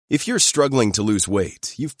If you're struggling to lose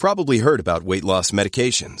weight, you've probably heard about weight loss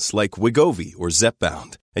medications like Wegovy or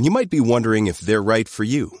Zepbound, and you might be wondering if they're right for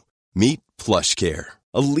you. Meet PlushCare,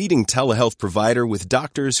 a leading telehealth provider with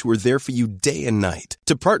doctors who are there for you day and night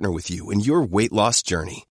to partner with you in your weight loss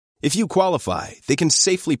journey. If you qualify, they can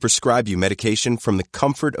safely prescribe you medication from the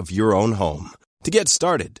comfort of your own home. To get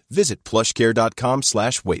started, visit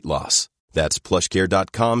plushcare.com/weight-loss. That's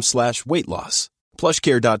plushcare.com/weight-loss.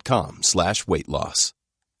 plushcare.com/weight-loss.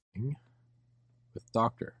 With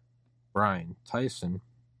Dr. Brian Tyson,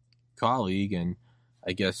 colleague, and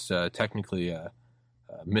I guess technically a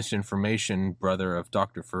misinformation brother of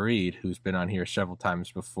Dr. Fareed, who's been on here several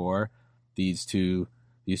times before. These two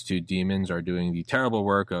demons are doing the terrible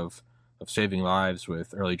work of saving lives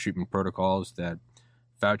with early treatment protocols that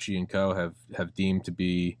Fauci and co. have deemed to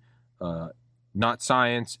be not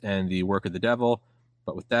science and the work of the devil.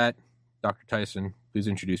 But with that, Dr. Tyson, please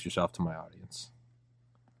introduce yourself to my audience.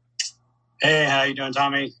 Hey, how you doing,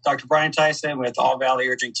 Tommy? Dr. Brian Tyson with All Valley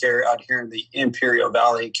Urgent Care out here in the Imperial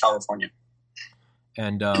Valley, California.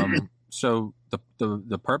 And so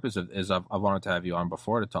the purpose of is I wanted to have you on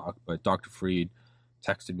before to talk, but Dr. Fareed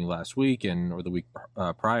texted me last week or the week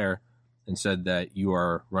prior and said that you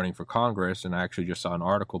are running for Congress, and I actually just saw an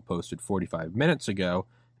article posted 45 minutes ago.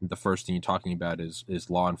 And the first thing you're talking about is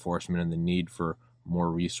law enforcement and the need for more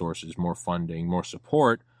resources, more funding, more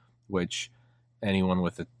support, which anyone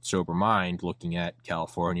with a sober mind looking at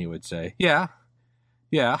California would say, yeah.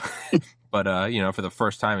 But, for the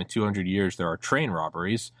first time in 200 years, there are train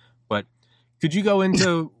robberies. But could you go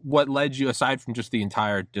into what led you, aside from just the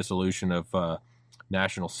entire dissolution of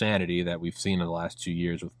national sanity that we've seen in the last 2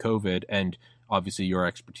 years with COVID, and obviously your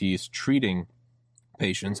expertise treating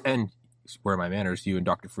patients, and Where My Manners, you and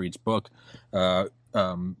Dr. Fareed's book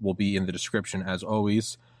will be in the description as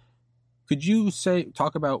always. Could you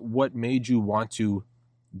talk about what made you want to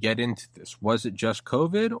get into this? Was it just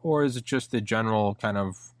COVID, or is it just the general kind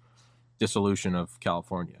of dissolution of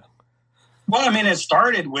California? Well, I mean, it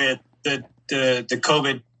started with the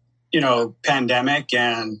COVID, pandemic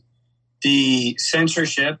and the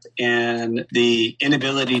censorship and the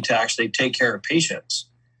inability to actually take care of patients.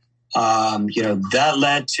 That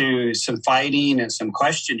led to some fighting and some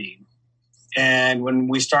questioning. And when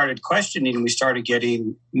we started questioning, we started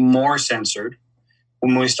getting more censored.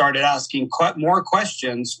 When we started asking more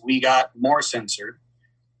questions, we got more censored.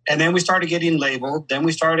 And then we started getting labeled. Then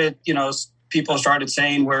we started, people started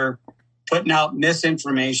saying we're putting out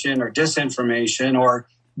misinformation or disinformation,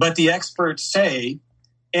 but the experts say,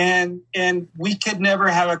 and we could never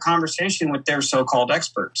have a conversation with their so-called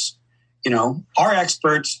experts. Our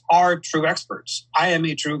experts are true experts. I am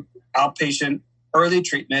a true outpatient early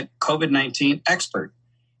treatment COVID-19 expert.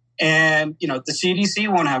 And, the CDC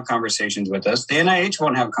won't have conversations with us. The NIH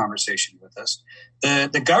won't have conversations with us.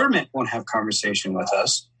 The government won't have conversation with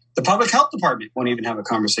us. The public health department won't even have a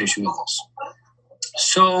conversation with us.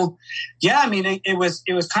 So, it was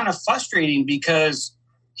kind of frustrating because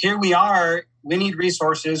here we are. We need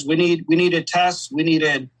resources. We needed tests. We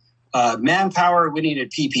needed manpower. We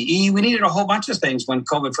needed PPE. We needed a whole bunch of things when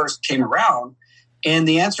COVID first came around. And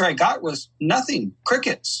the answer I got was nothing,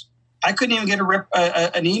 crickets. I couldn't even get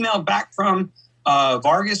an email back from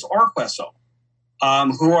Vargas or Queso,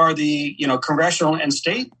 who are the congressional and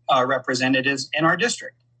state representatives in our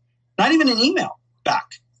district. Not even an email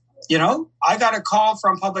back. I got a call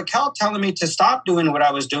from public health telling me to stop doing what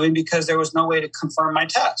I was doing because there was no way to confirm my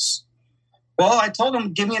tests. Well, I told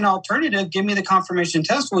them, give me an alternative. Give me the confirmation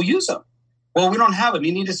test. We'll use them. Well, we don't have them.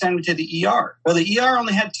 You need to send them to the ER. Well, the ER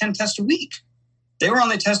only had 10 tests a week. They were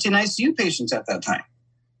only testing ICU patients at that time.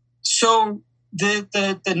 So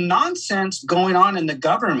the nonsense going on in the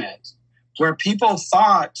government where people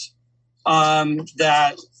thought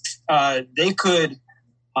that they could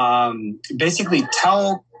basically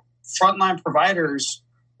tell frontline providers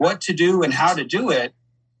what to do and how to do it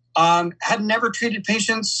had never treated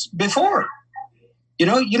patients before. You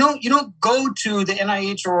don't go to the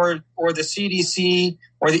NIH or the CDC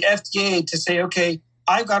or the FDA to say, okay,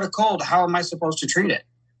 I've got a cold. How am I supposed to treat it?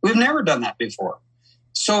 We've never done that before.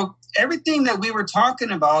 So everything that we were talking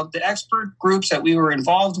about, the expert groups that we were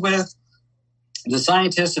involved with, the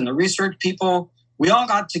scientists and the research people, we all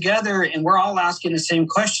got together and we're all asking the same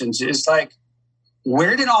questions. It's like,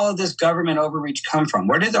 where did all of this government overreach come from?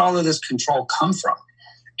 Where did all of this control come from?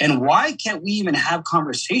 And why can't we even have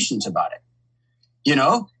conversations about it?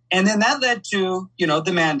 And then that led to,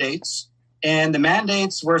 the mandates. And the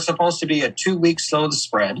mandates were supposed to be a 2-week slow the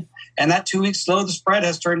spread. And that 2-week slow the spread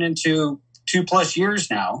has turned into 2+ years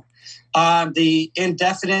now. The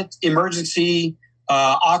indefinite emergency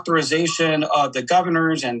authorization of the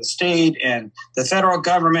governors and the state and the federal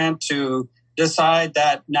government to decide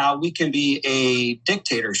that now we can be a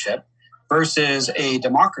dictatorship versus a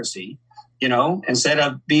democracy. Instead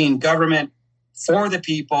of being government for the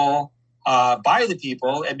people, by the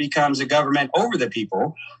people, it becomes a government over the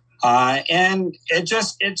people. And it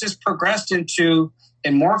just progressed into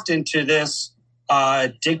and morphed into this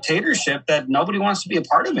dictatorship that nobody wants to be a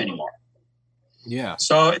part of anymore. Yeah.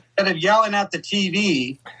 So instead of yelling at the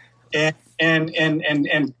TV and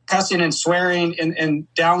cussing and swearing in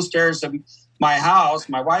downstairs of my house,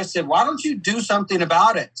 my wife said, "Why don't you do something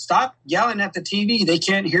about it? Stop yelling at the TV. They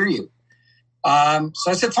can't hear you." So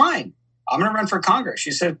I said, "Fine, I'm going to run for Congress."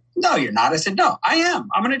 She said, "No, you're not." I said, "No, I am.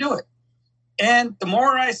 I'm going to do it." And the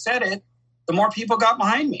more I said it, the more people got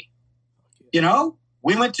behind me.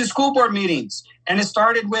 We went to school board meetings, and it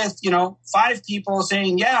started with, 5 people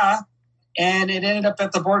saying, yeah. And it ended up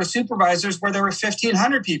at the Board of Supervisors where there were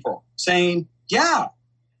 1,500 people saying, yeah,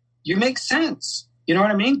 you make sense. You know what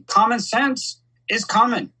I mean? Common sense is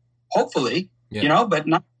common, hopefully, but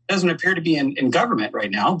doesn't appear to be in government right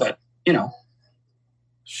now. But,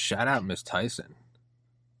 Shout out Miss Tyson.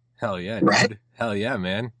 Hell yeah, dude. Right? Hell yeah,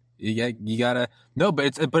 man. You gotta no,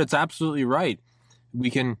 but it's absolutely right. We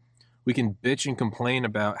can bitch and complain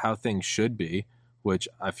about how things should be, which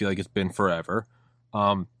I feel like it's been forever.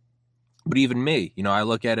 But even me, I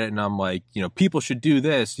look at it and I'm like, people should do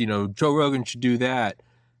this, Joe Rogan should do that.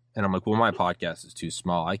 And I'm like, well, my podcast is too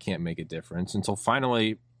small. I can't make a difference. Until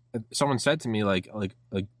finally someone said to me like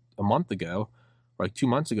a month ago, or like 2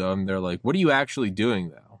 months ago, and they're like, what are you actually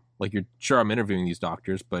doing though? Like, you're sure I'm interviewing these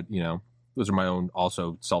doctors, but those are my own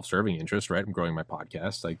also self-serving interests, right? I'm growing my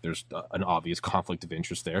podcast. Like, there's an obvious conflict of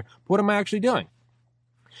interest there. But what am I actually doing?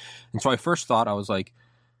 And so I first thought, I was like,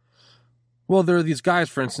 well, there are these guys,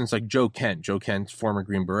 for instance, like Joe Kent. Joe Kent's former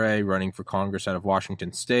Green Beret running for Congress out of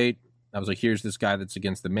Washington State. I was like, here's this guy that's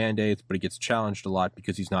against the mandates, but he gets challenged a lot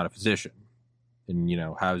because he's not a physician. And,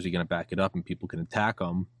 how is he going to back it up? And people can attack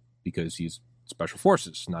him because he's special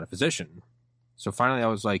forces, not a physician. So finally I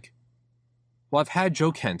was like, well, I've had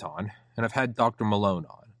Joe Kent on and I've had Dr. Malone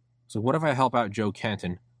on. So what if I help out Joe Kent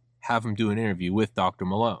and have him do an interview with Dr.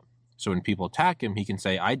 Malone? So when people attack him, he can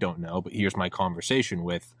say, I don't know, but here's my conversation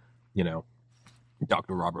with,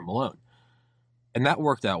 Dr. Robert Malone. And that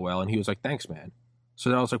worked out well. And he was like, thanks, man. So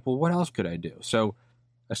then I was like, well, what else could I do? So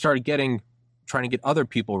I started trying to get other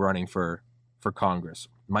people running for Congress.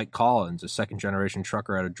 Mike Collins, a second-generation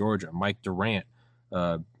trucker out of Georgia. Mike Durant,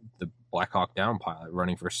 the Black Hawk Down pilot,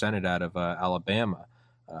 running for Senate out of Alabama.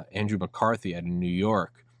 Andrew McCarthy out of New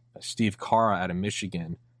York. Steve Carra out of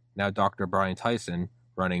Michigan. Now Dr. Brian Tyson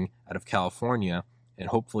running out of California. And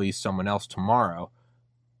hopefully someone else tomorrow.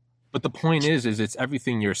 But the point is it's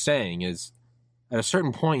everything you're saying is, at a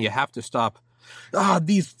certain point, you have to stop.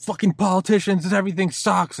 These fucking politicians, everything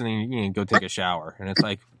sucks. And then you go take a shower. And it's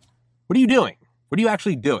like, what are you doing? What are you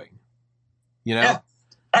actually doing? Yeah,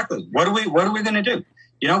 exactly. What are we going to do?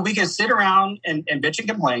 We can sit around and bitch and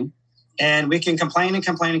complain, and we can complain and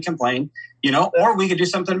complain and complain, or we could do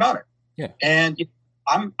something about it. Yeah. And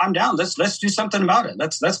I'm down. Let's do something about it.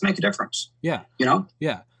 Let's make a difference. Yeah.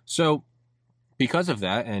 Yeah. So because of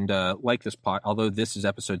that, and like this although this is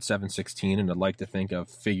episode 716, and I'd like to think I've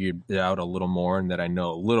figured it out a little more and that I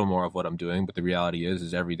know a little more of what I'm doing, but the reality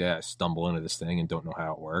is every day I stumble into this thing and don't know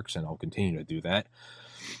how it works, and I'll continue to do that.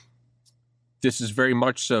 This is very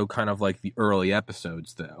much so kind of like the early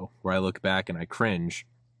episodes, though, where I look back and I cringe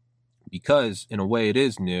because in a way it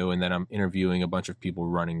is new, and then I'm interviewing a bunch of people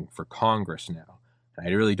running for Congress now. I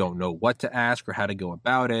really don't know what to ask or how to go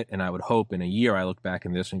about it, and I would hope in a year I look back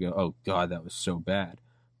in this and go, oh, God, that was so bad.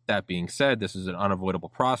 That being said, this is an unavoidable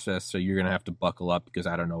process, so you're going to have to buckle up because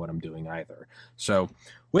I don't know what I'm doing either. So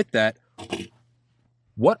with that,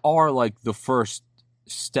 what are like the first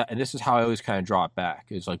step? And this is how I always kind of draw it back,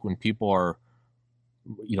 is like when people are,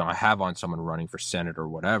 I have on someone running for Senate or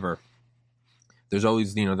whatever, there's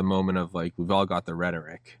always, the moment of like, we've all got the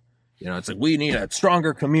rhetoric. It's like, we need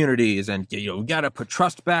stronger communities, and, we got to put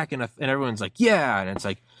trust back. And everyone's like, yeah. And it's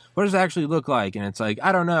like, what does it actually look like? And it's like,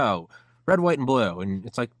 I don't know, red, white, and blue. And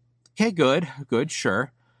it's like, okay, good,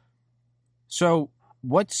 sure. So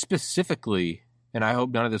what specifically, and I hope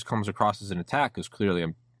none of this comes across as an attack, because clearly I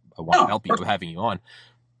want to help you having you on.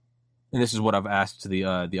 And this is what I've asked to the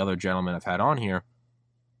other gentlemen I've had on here.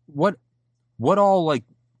 What all, like,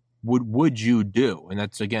 would you do? And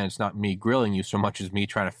that's, again, it's not me grilling you so much as me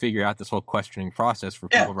trying to figure out this whole questioning process for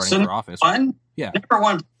people running for office. Number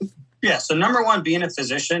one, being a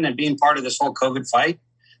physician and being part of this whole COVID fight,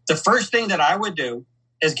 the first thing that I would do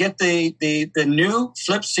is get the new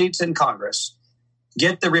flip seats in Congress,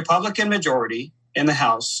 get the Republican majority, in the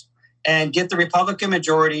House and get the Republican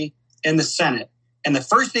majority in the Senate. And the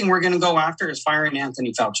first thing we're going to go after is firing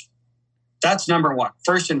Anthony Fauci. That's number one,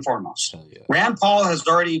 first and foremost. Yeah. Rand Paul has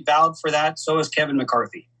already vowed for that. So has Kevin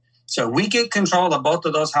McCarthy. So we get control of both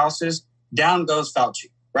of those houses. Down goes Fauci,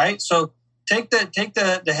 right? So take the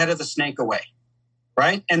head of the snake away,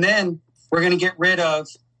 right? And then we're going to get rid of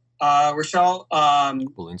Rochelle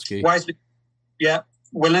Walensky.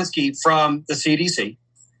 Walensky from the CDC.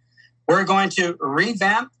 We're going to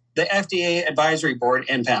revamp the FDA advisory board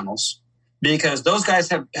and panels because those guys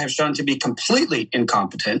have shown to be completely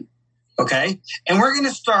incompetent, okay? And we're going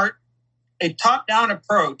to start a top-down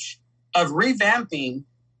approach of revamping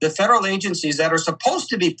the federal agencies that are supposed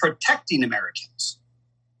to be protecting Americans,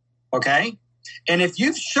 okay? And if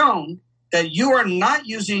you've shown that you are not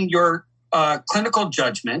using your clinical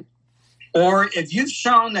judgment, or if you've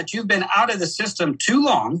shown that you've been out of the system too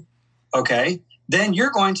long, okay, then you're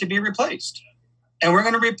going to be replaced. And we're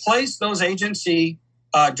going to replace those agency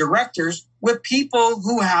directors with people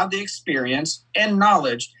who have the experience and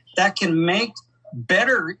knowledge that can make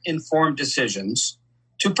better informed decisions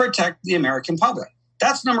to protect the American public.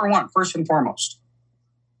 That's number one, first and foremost.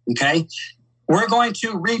 Okay? We're going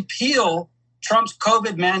to repeal Trump's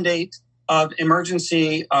COVID mandate of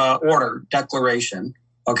emergency order declaration.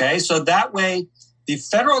 Okay? So that way, the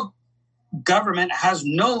federal government has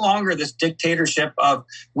no longer this dictatorship of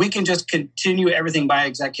we can just continue everything by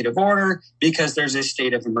executive order because there's a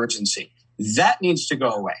state of emergency. That needs to go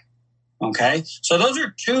away. Okay? So those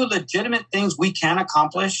are two legitimate things we can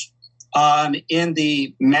accomplish in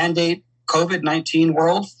the mandate COVID-19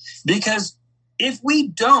 world, because if we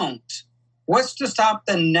don't, what's to stop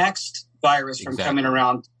the next virus from coming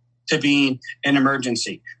around to being an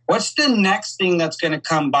emergency? What's the next thing that's going to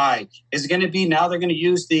come by? Is it going to be now they're going to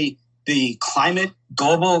use the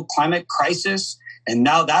global climate crisis, and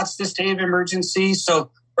now that's the state of emergency?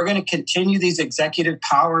 So we're going to continue these executive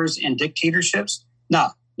powers and dictatorships?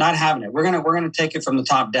 No, not having it. We're going to take it from the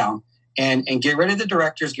top down and get rid of the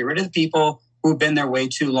directors, get rid of the people who've been there way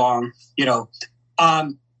too long. You know,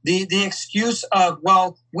 the excuse of,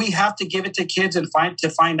 well, we have to give it to kids and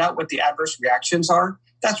find out what the adverse reactions are.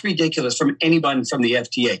 That's ridiculous from anyone from the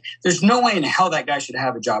FDA. There's no way in hell that guy should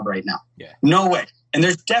have a job right now. Yeah. No way. And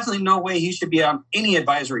there's definitely no way he should be on any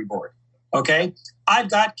advisory board. Okay?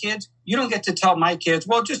 I've got kids. You don't get to tell my kids,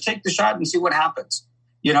 well, just take the shot and see what happens.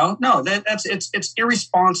 You know, no, it's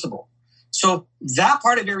irresponsible. So that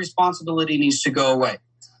part of irresponsibility needs to go away.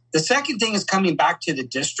 The second thing is coming back to the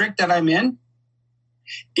district that I'm in.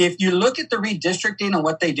 If you look at the redistricting and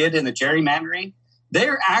what they did in the gerrymandering,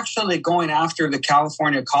 they're actually going after the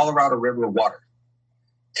California-Colorado River water.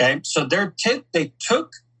 Okay, so they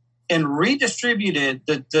took and redistributed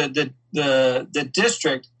the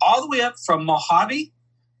district all the way up from Mojave,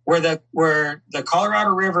 where the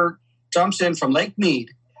Colorado River dumps in from Lake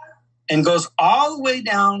Mead, and goes all the way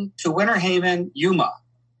down to Winter Haven, Yuma.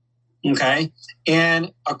 Okay,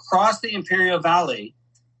 and across the Imperial Valley,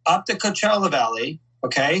 up the Coachella Valley,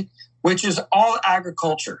 okay, which is all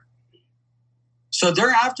agriculture. So they're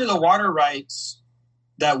after the water rights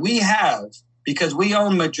that we have because we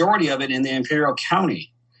own majority of it in the Imperial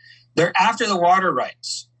County. They're after the water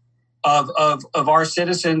rights of our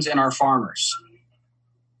citizens and our farmers.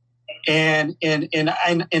 And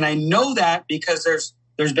I know that because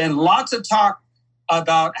there's been lots of talk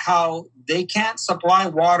about how they can't supply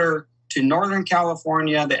water to Northern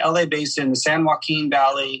California, the LA Basin, the San Joaquin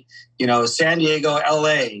Valley, San Diego,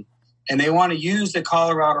 LA, and they want to use the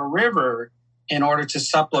Colorado River in order to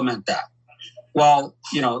supplement that. Well,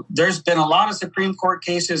 there's been a lot of Supreme Court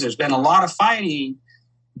cases, there's been a lot of fighting,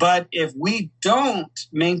 but if we don't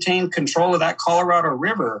maintain control of that Colorado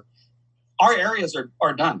River, our areas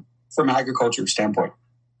are done from an agriculture standpoint.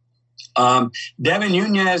 Devin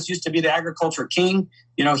Nunes used to be the agriculture king.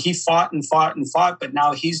 He fought and fought and fought, but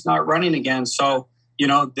now he's not running again. So,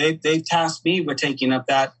 they've tasked me with taking up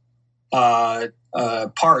that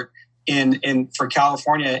part for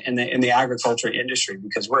California in the agriculture industry,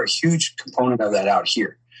 because we're a huge component of that out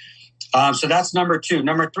here. So that's number two.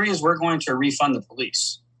 Number three is we're going to refund the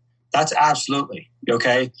police. That's absolutely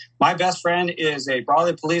okay. My best friend is a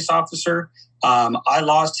Brawley police officer. I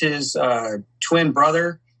lost his twin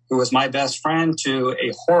brother, who was my best friend, to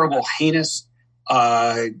a horrible, heinous,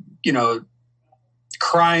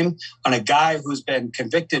 crime on a guy who's been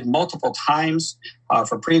convicted multiple times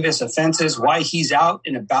for previous offenses. Why he's out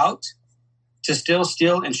and about to still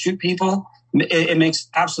steal and shoot people, it makes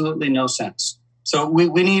absolutely no sense. So we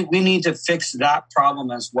need to fix that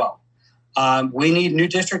problem as well. We need new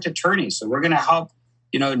district attorneys. So we're going to help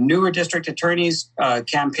newer district attorneys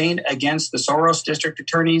campaign against the Soros district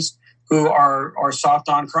attorneys who are soft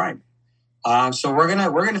on crime. So we're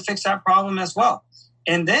gonna fix that problem as well.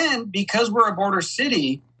 And then because we're a border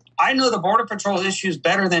city, I know the Border Patrol issues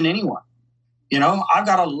better than anyone. I've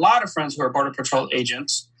got a lot of friends who are Border Patrol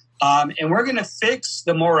agents, and we're going to fix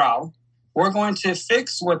the morale. We're going to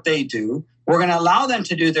fix what they do. We're going to allow them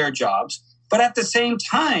to do their jobs. But at the same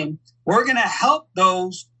time, we're going to help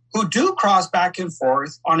those who do cross back and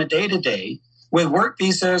forth on a day-to-day with work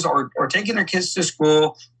visas or taking their kids to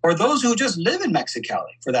school, or those who just live in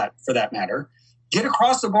Mexicali, for that matter, get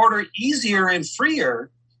across the border easier and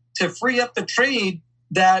freer to free up the trade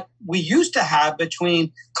that we used to have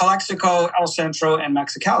between Calexico, El Centro, and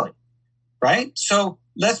Mexicali, right? So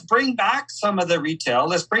let's bring back some of the retail.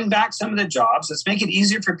 Let's bring back some of the jobs. Let's make it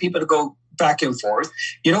easier for people to go back and forth.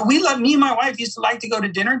 Me and my wife used to like to go to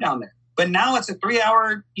dinner down there, but now it's a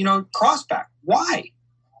 3-hour, crossback. Why?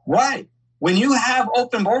 When you have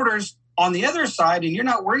open borders on the other side and you're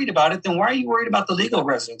not worried about it, then why are you worried about the legal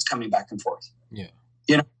residents coming back and forth? Yeah.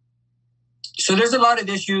 So there's a lot of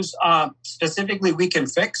issues specifically we can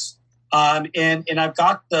fix. And I've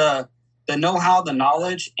got the know-how, the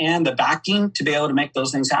knowledge, and the backing to be able to make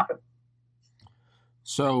those things happen.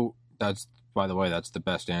 So by the way, that's the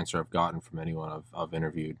best answer I've gotten from anyone I've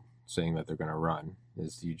interviewed saying that they're going to run.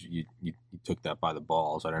 Is you took that by the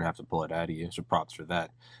balls. I don't have to pull it out of you. So props for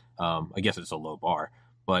that. I guess it's a low bar,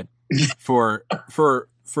 but for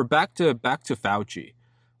back to Fauci,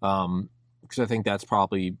 because I think that's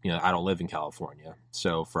probably, I don't live in California.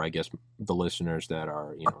 So for, I guess, the listeners that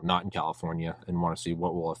are, not in California and want to see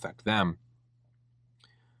what will affect them.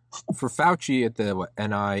 For Fauci at the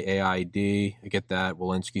NIAID, I get that,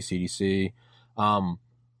 Walensky CDC.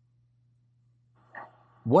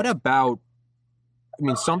 What about,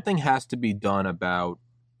 something has to be done about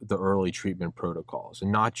the early treatment protocols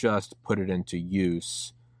and not just put it into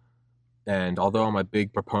use. And although I'm a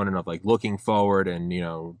big proponent of looking forward and,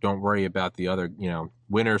 don't worry about the other,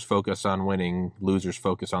 winners focus on winning, losers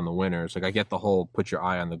focus on the winners. I get the whole put your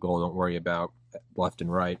eye on the goal, don't worry about left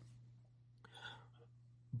and right.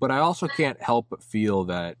 But I also can't help but feel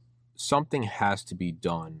that something has to be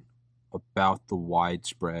done about the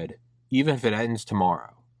widespread, even if it ends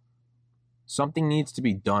tomorrow. Something needs to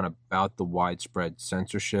be done about the widespread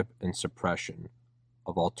censorship and suppression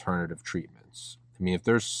of alternative treatments. If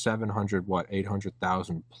there's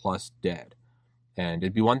 800,000 plus dead, and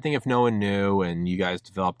it'd be one thing if no one knew and you guys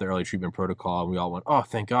developed the early treatment protocol and we all went, oh,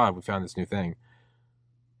 thank God we found this new thing.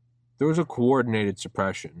 There was a coordinated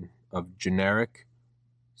suppression of generic,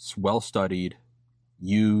 well-studied,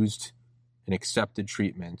 used, and accepted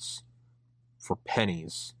treatments for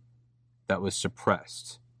pennies that was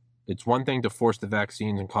suppressed. It's one thing to force the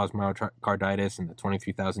vaccines and cause myocarditis and the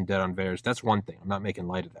 23,000 dead on VAERS. That's one thing. I'm not making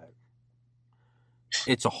light of that.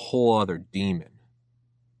 It's a whole other demon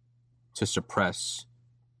to suppress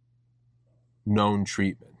known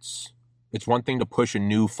treatments. It's one thing to push a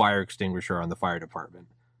new fire extinguisher on the fire department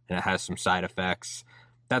and it has some side effects.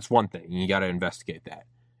 That's one thing. You got to investigate that.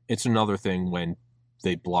 It's another thing when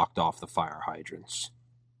they blocked off the fire hydrants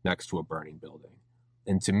next to a burning building.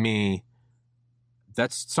 And to me,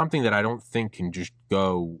 that's something that I don't think can just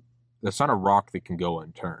go, that's not a rock that can go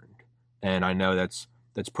unturned. And I know that's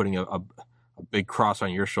putting a big cross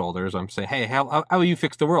on your shoulders. I'm saying, hey, how will you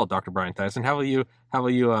fix the world, Dr. Brian Tyson? How will you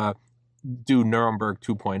do Nuremberg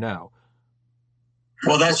 2.0?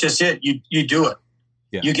 Well, that's just it. You do it.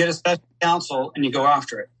 Yeah. You get a special counsel and you go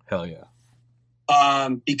after it. Hell yeah.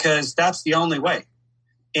 Because that's the only way.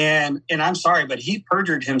 And I'm sorry, but he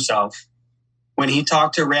perjured himself when he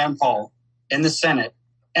talked to Rand Paul in the Senate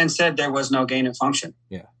and said there was no gain of function.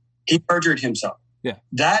 Yeah. He perjured himself. Yeah.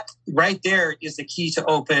 That right there is the key to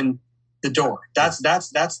open the door. That's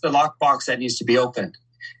the lockbox that needs to be opened.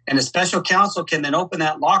 And a special counsel can then open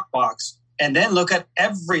that lockbox and then look at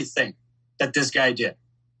everything that this guy did.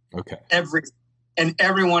 Okay. And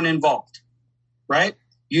everyone involved, right?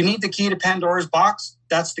 You need the key to Pandora's box.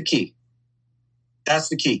 That's the key. That's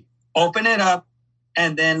the key. Open it up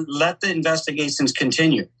and then let the investigations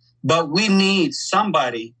continue. But we need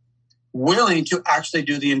somebody willing to actually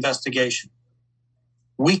do the investigation.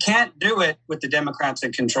 We can't do it with the Democrats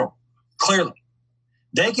in control. Clearly,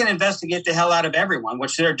 they can investigate the hell out of everyone,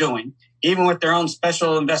 which they're doing, even with their own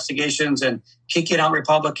special investigations and kicking out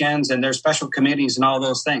Republicans and their special committees and all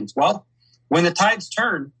those things. Well, when the tides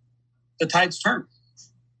turn, the tides turn.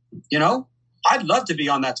 I'd love to be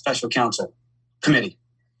on that special counsel committee.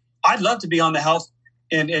 I'd love to be on the Health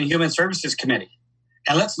and Human Services Committee.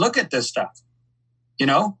 And let's look at this stuff.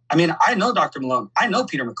 I know Dr. Malone. I know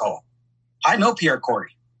Peter McCullough. I know Pierre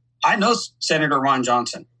Corey. I know Senator Ron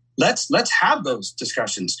Johnson. Let's have those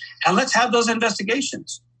discussions and let's have those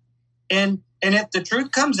investigations. And if the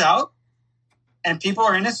truth comes out and people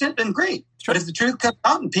are innocent, then great. Sure. But if the truth comes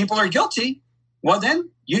out and people are guilty, well, then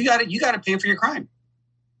you got to pay for your crime.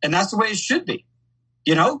 And that's the way it should be.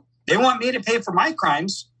 You know, they want me to pay for my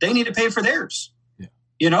crimes. They need to pay for theirs. Yeah.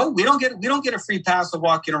 You know, we don't get a free pass of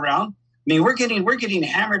walking around. I mean, we're getting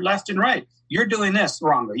hammered left and right. You're doing this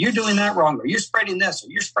wrong, or you're doing that wrong, or you're spreading this, or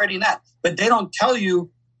you're spreading that. But they don't tell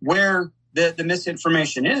you where the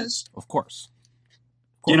misinformation is. Of course.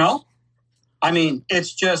 You know? I mean,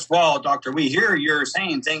 it's just, well, Doctor, we hear you're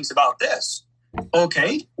saying things about this.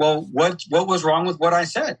 Okay, well, what was wrong with what I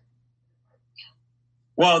said?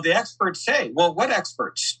 Well, the experts say. Well, what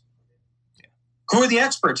experts? Who are the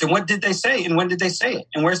experts, and what did they say, and when did they say it,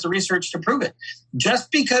 and where's the research to prove it?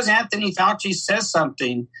 Just because Anthony Fauci says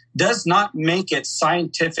something does not make it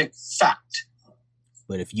scientific fact.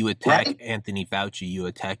 But if you attack Anthony Fauci, you're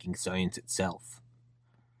attacking science itself.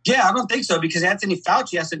 Yeah, I don't think so, because Anthony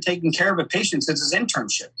Fauci hasn't taken care of a patient since his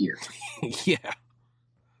internship year. Yeah.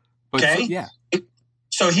 But okay? Yeah.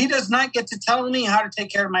 So he does not get to tell me how to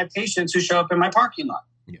take care of my patients who show up in my parking lot.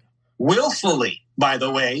 Yeah. Willfully, by the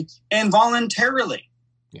way, and voluntarily.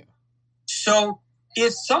 Yeah. So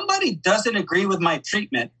if somebody doesn't agree with my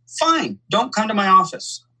treatment, fine, don't come to my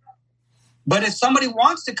office. But if somebody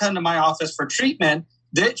wants to come to my office for treatment,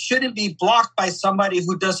 that shouldn't be blocked by somebody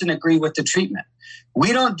who doesn't agree with the treatment.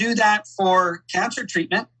 We don't do that for cancer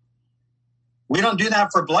treatment. We don't do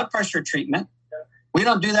that for blood pressure treatment. We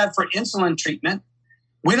don't do that for insulin treatment.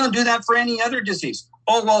 We don't do that for any other disease.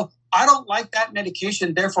 Oh, well, I don't like that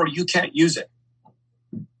medication, therefore you can't use it.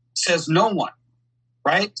 Says no one,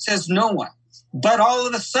 right? Says no one. But all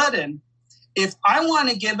of a sudden, if I want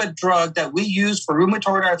to give a drug that we use for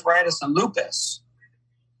rheumatoid arthritis and lupus,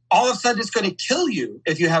 all of a sudden it's going to kill you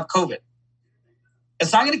if you have COVID.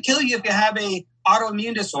 It's not going to kill you if you have a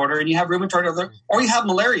autoimmune disorder and you have rheumatoid arthritis or you have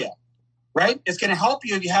malaria, right? It's going to help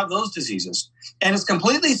you if you have those diseases. And it's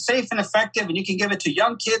completely safe and effective, and you can give it to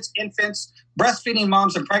young kids, infants, breastfeeding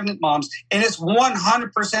moms, and pregnant moms, and it's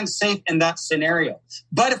 100% safe in that scenario.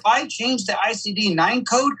 But if I change the ICD-9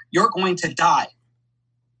 code, you're going to die.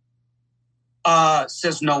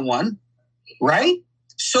 Says no one, right?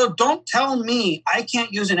 So don't tell me I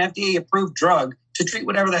can't use an FDA-approved drug to treat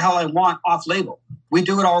whatever the hell I want off-label. We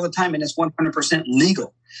do it all the time, and it's 100%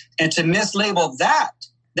 legal. And to mislabel that,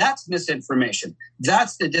 that's misinformation.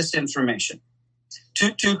 That's the disinformation.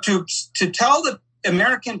 To tell the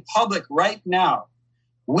American public right now,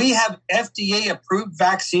 we have FDA-approved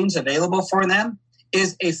vaccines available for them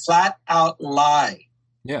is a flat-out lie.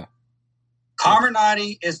 Yeah.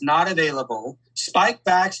 Comirnaty is not available.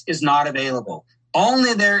 Spikevax is not available.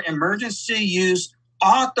 Only their emergency use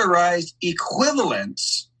authorized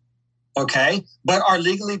equivalents, okay, but are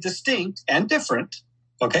legally distinct and different,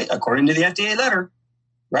 okay, according to the FDA letter,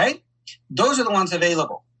 right? Those are the ones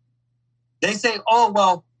available. They say, oh,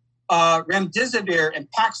 well, remdesivir and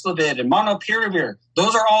Paxlovid and molnupiravir,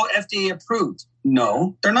 those are all FDA approved.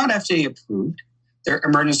 No, they're not FDA approved. They're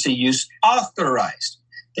emergency use authorized.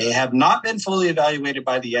 They have not been fully evaluated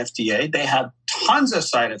by the FDA. They have tons of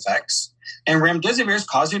side effects, and remdesivir is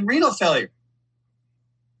causing renal failure.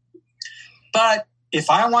 But if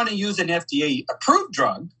I want to use an FDA-approved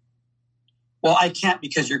drug, well, I can't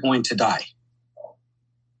because you're going to die.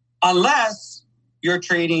 Unless you're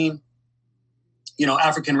treating,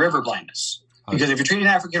 African river blindness. Because if you're treating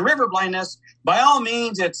African river blindness, by all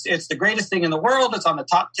means, it's the greatest thing in the world. It's on the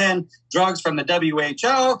top 10 drugs from the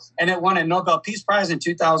WHO, and it won a Nobel Peace Prize in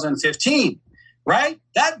 2015, right?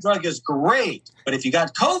 That drug is great. But if you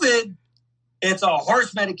got COVID, it's a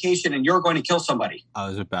horse medication, and you're going to kill somebody. I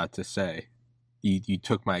was about to say, you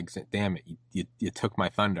took my damn it, you took my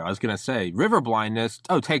thunder. I was going to say, river blindness.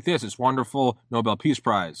 Oh, take this. It's wonderful. Nobel Peace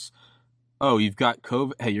Prize. Oh, you've got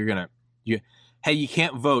COVID. Hey, hey, you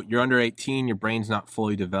can't vote. You're under 18. Your brain's not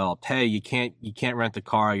fully developed. Hey, you can't rent a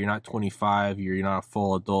car. You're not 25. You're not a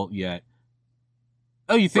full adult yet.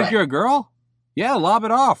 Oh, you think you're a girl? Yeah, lob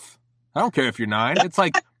it off. I don't care if you're 9. It's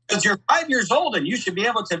like, because you're 5 years old and you should be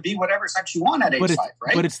able to be whatever sex you want at age 5,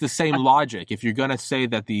 right? But it's the same logic. If you're going to say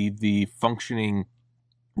that the functioning,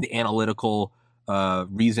 the analytical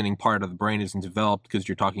reasoning part of the brain isn't developed because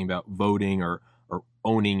you're talking about voting or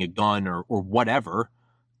owning a gun or whatever,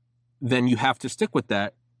 then you have to stick with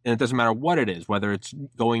that. And it doesn't matter what it is, whether it's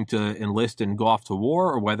going to enlist and go off to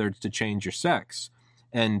war or whether it's to change your sex.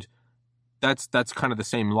 And that's kind of the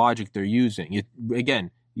same logic they're using.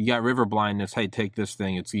 Again, you got river blindness. Hey, take this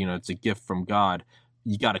thing. It's, it's a gift from God.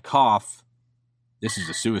 You got a cough. This is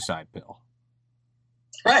a suicide pill.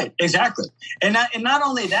 Right. Exactly. And not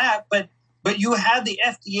only that, but you had the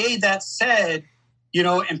FDA that said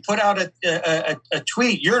and put out a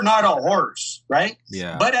tweet, "You're not a horse," right?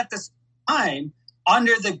 Yeah. But at the same time,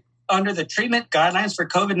 under the treatment guidelines for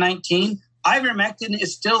COVID-19, ivermectin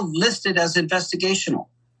is still listed as investigational.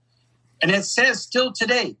 And it says still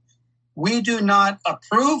today, we do not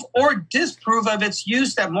approve or disapprove of its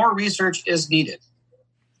use, that more research is needed.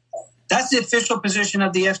 That's the official position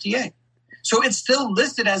of the FDA. So it's still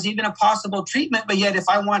listed as even a possible treatment, but yet if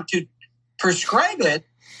I want to prescribe it,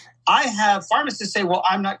 I have pharmacists say, well,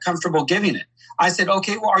 I'm not comfortable giving it. I said,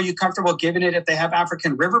 okay, well, are you comfortable giving it if they have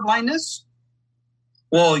African river blindness?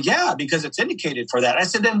 Well, yeah, because it's indicated for that. I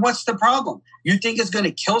said, then what's the problem? You think it's going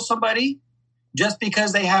to kill somebody just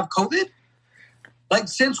because they have COVID? Like,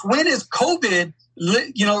 since when is COVID,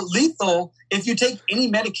 lethal if you take any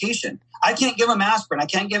medication? I can't give them aspirin. I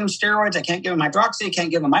can't give them steroids. I can't give them hydroxy. I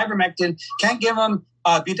can't give them ivermectin. Can't give them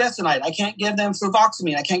budesonide. I can't give them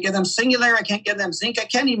fluvoxamine. I can't give them Singulair. I can't give them zinc. I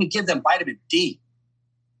can't even give them vitamin D.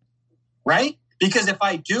 Right? Because if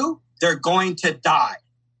I do, they're going to die.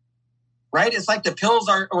 Right? It's like the pills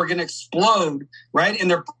are going to explode, right? And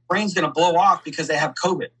their brain's going to blow off because they have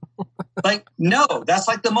COVID. Like, no, that's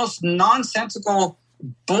like the most nonsensical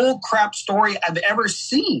bull crap story I've ever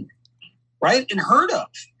seen, right? And heard of.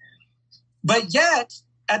 But yet,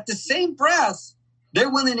 at the same breath, they're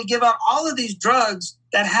willing to give out all of these drugs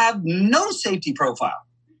that have no safety profile.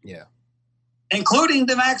 Yeah. Including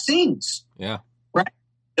the vaccines. Yeah. Right?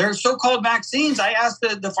 They're so-called vaccines. I asked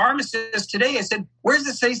the pharmacist today, I said, where's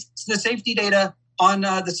the safety data on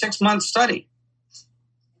the 6-month study?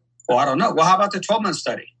 Well, I don't know. Well, how about the 12-month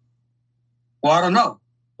study? Well, I don't know.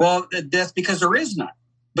 Well, that's because there is none.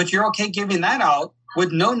 But you're okay giving that out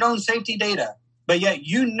with no known safety data. But yet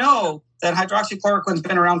that hydroxychloroquine's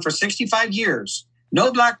been around for 65 years.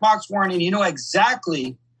 No black box warning. You know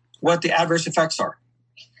exactly what the adverse effects are.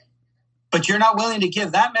 But you're not willing to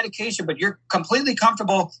give that medication, but you're completely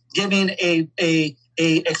comfortable giving a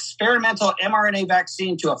experimental mRNA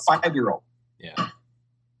vaccine to a 5-year-old. Yeah.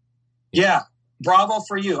 Yeah. Bravo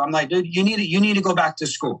for you. I'm like, dude, you need to go back to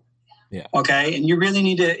school. Yeah. Okay. And you really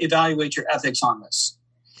need to evaluate your ethics on this,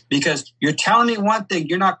 because you're telling me one thing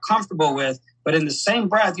you're not comfortable with, but in the same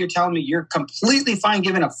breath, you're telling me you're completely fine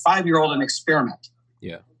giving a 5-year-old an experiment.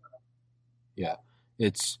 Yeah. Yeah.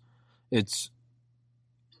 It's,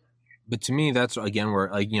 but to me, that's, again, we're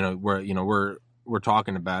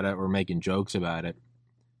talking about it. We're making jokes about it.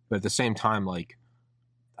 But at the same time, like,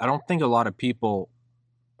 I don't think a lot of people,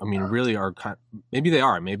 I mean, really are maybe they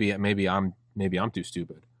are, maybe I'm too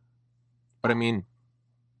stupid. But I mean,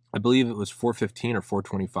 I believe it was 415 or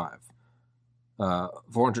 425.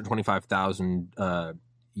 425,000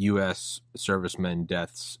 U.S. servicemen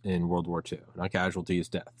deaths in World War II. Not casualties,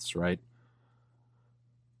 deaths, right?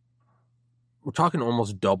 We're talking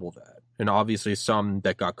almost double that. And obviously some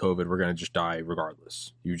that got COVID were going to just die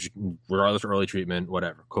regardless. Regardless of early treatment,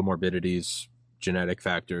 whatever. Comorbidities, genetic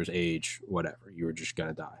factors, age, whatever. You were just going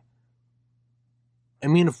to die. I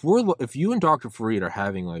mean, if you and Dr. Farid are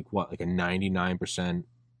having like a 99%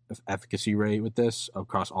 efficacy rate with this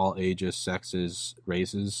across all ages, sexes,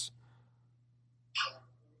 races.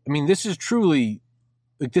 I mean, this is truly,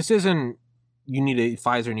 like, this isn't,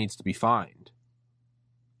 Pfizer needs to be fined.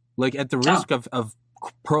 Like, at the risk of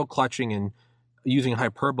pearl clutching and using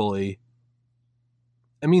hyperbole,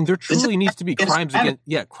 I mean, there truly needs to be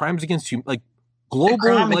crimes against you, like,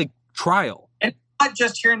 global, like, trial. And not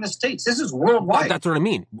just here in the States. This is worldwide. That's what I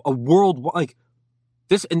mean. A worldwide, like,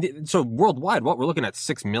 this, and so worldwide, what we're looking at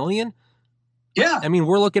 6 million? Yeah. I mean,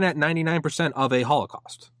 we're looking at 99% of a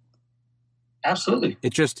Holocaust. Absolutely.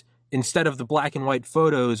 It just, instead of the black and white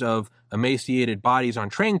photos of emaciated bodies on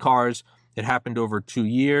train cars, it happened over 2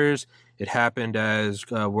 years. It happened as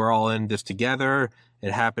we're all in this together.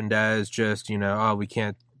 It happened as just, we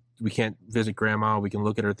can't visit grandma. We can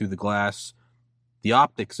look at her through the glass. The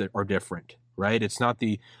optics are different, right? It's not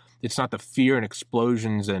the fear and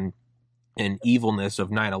explosions and evilness of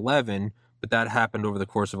 9/11, but that happened over the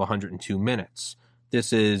course of 102 minutes.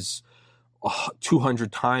 This is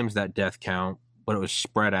 200 times that death count, but it was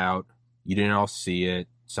spread out. You didn't all see it.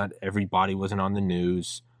 It's not, everybody wasn't on the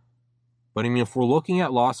news. But I mean, if we're looking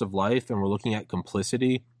at loss of life and we're looking at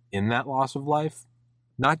complicity in that loss of life,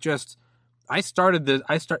 not just, in this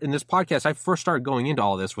podcast, I first started going into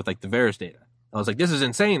all this with like the VAERS data. I was like, this is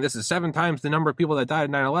insane. This is 7 times the number of people that died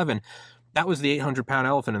in 9/11. That was the 800-pound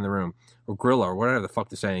elephant in the room, or gorilla, or whatever the fuck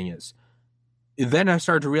the saying is. Then I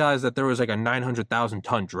started to realize that there was like a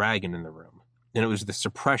 900,000-ton dragon in the room. And it was the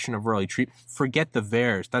suppression of early treatment. Forget the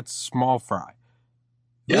VAERS. That's small fry.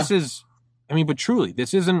 Yeah. This is, I mean, but truly,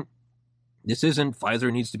 this isn't Pfizer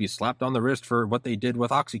needs to be slapped on the wrist for what they did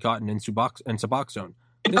with OxyContin and Suboxone.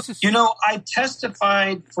 this is... I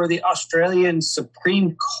testified for the Australian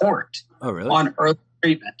Supreme Court on early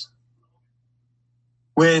treatment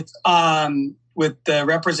with the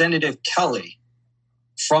Representative Kelly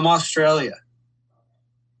from Australia.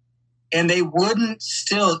 And they wouldn't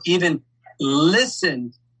still even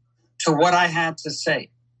listen to what I had to say.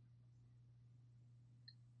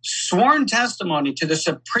 Sworn testimony to the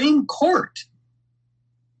Supreme Court,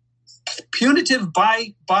 punitive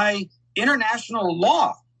by international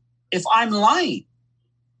law if I'm lying.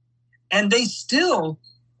 And they still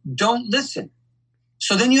don't listen.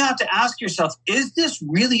 So then you have to ask yourself, is this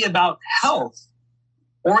really about health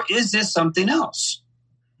or is this something else?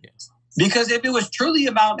 Yes. Because if it was truly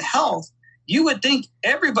about health, you would think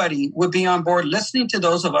everybody would be on board listening to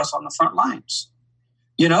those of us on the front lines.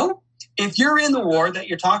 If you're in the war that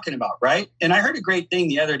you're talking about, right? And I heard a great thing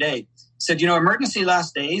the other day. It said, emergency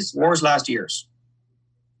lasts days, wars last years.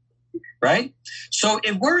 Right? So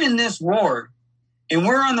if we're in this war and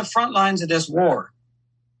we're on the front lines of this war,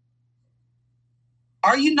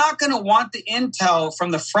 are you not going to want the intel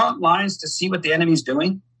from the front lines to see what the enemy's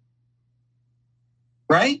doing?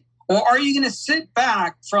 Right? Or are you going to sit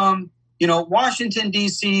back from, Washington,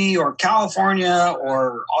 D.C. or California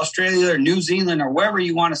or Australia or New Zealand or wherever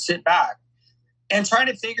you want to sit back and try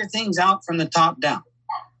to figure things out from the top down?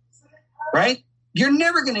 Right? You're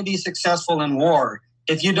never going to be successful in war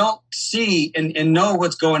if you don't see and know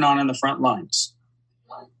what's going on in the front lines.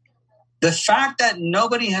 The fact that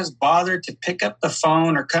nobody has bothered to pick up the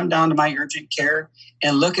phone or come down to my urgent care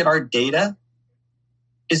and look at our data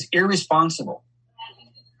is irresponsible.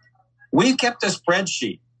 We've kept a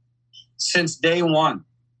spreadsheet since day one,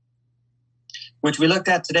 which we looked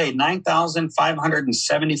at today,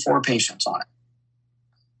 9,574 patients on it.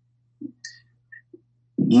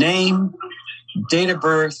 Name, date of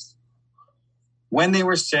birth, when they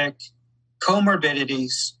were sick,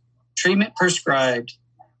 comorbidities, treatment prescribed,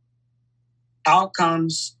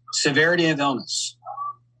 outcomes, severity of illness.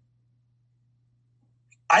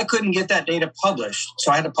 I couldn't get that data published,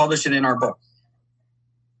 so I had to publish it in our book.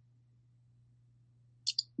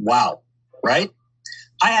 Wow, right?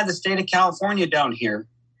 I had the state of California down here,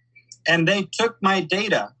 and they took my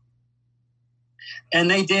data, and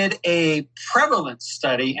they did a prevalence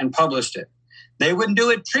study and published it. They wouldn't do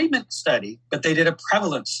a treatment study, but they did a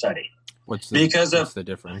prevalence study. What's the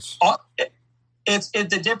difference?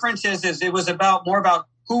 The difference is it was more about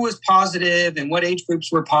who was positive and what age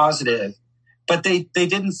groups were positive, but they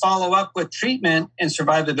didn't follow up with treatment and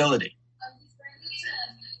survivability.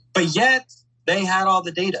 But yet they had all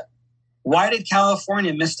the data. Why did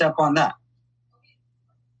California misstep on that?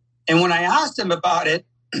 And when I asked them about it,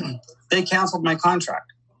 they canceled my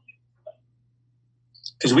contract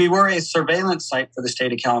because we were a surveillance site for the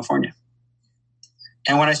state of California.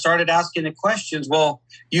 And when I started asking the questions, well,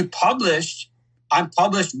 I'm published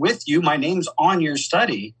with you, my name's on your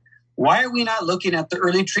study. Why are we not looking at the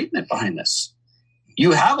early treatment behind this?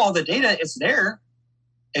 You have all the data, it's there.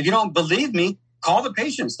 If you don't believe me, call the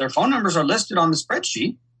patients. Their phone numbers are listed on the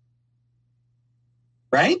spreadsheet,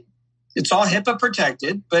 right? It's all HIPAA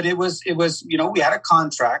protected, but it was, we had a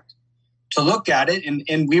contract to look at it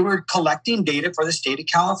and we were collecting data for the state of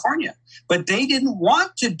California, but they didn't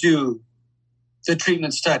want to do the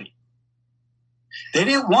treatment study. They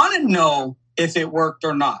didn't want to know if it worked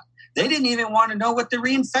or not. They didn't even want to know what the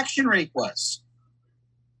reinfection rate was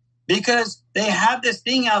because they have this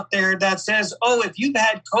thing out there that says, oh, if you've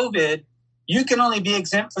had COVID, you can only be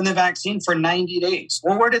exempt from the vaccine for 90 days.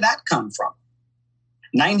 Well, where did that come from?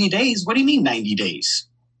 90 days? What do you mean 90 days?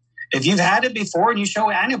 If you've had it before and you show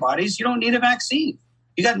antibodies, you don't need a vaccine.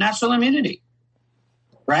 You got natural immunity,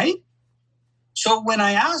 right? So when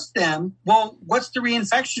I asked them, well, what's the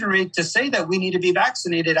reinfection rate to say that we need to be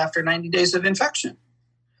vaccinated after 90 days of infection?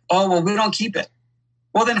 Oh, well, we don't keep it.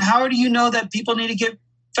 Well, then how do you know that people need to get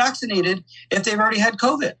vaccinated if they've already had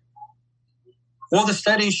COVID? Well, the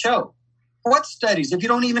studies show. What studies if you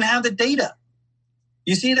don't even have the data?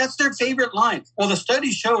 You see, that's their favorite line. Well, the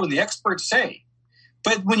studies show and the experts say.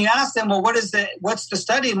 But when you ask them, well, what's the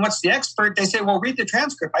study and what's the expert? They say, well, read the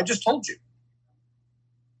transcript. I just told you.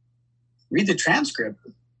 Read the transcript.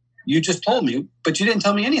 You just told me, but you didn't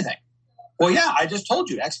tell me anything. Well, yeah, I just told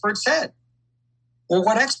you. Expert said. Well,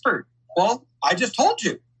 what expert? Well, I just told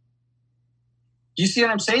you. You see what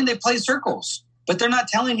I'm saying? They play circles, but they're not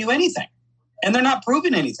telling you anything. And they're not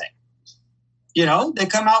proving anything. They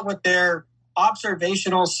come out with their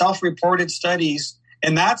observational self-reported studies,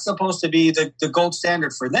 and that's supposed to be the gold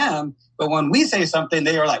standard for them. But when we say something,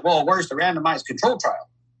 they are like, well, where's the randomized control trial?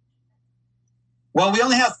 Well, we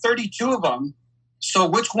only have 32 of them. So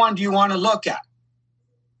which one do you want to look at?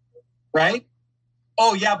 Right?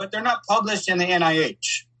 Oh, yeah, but they're not published in the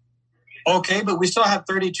NIH. Okay, but we still have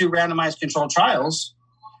 32 randomized controlled trials.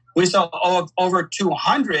 We still have over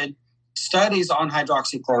 200 studies on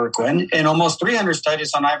hydroxychloroquine and almost 300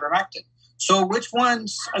 studies on ivermectin. So which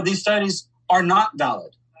ones of these studies are not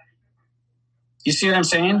valid? You see what I'm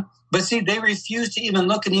saying? But see, they refuse to even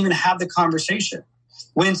look and even have the conversation.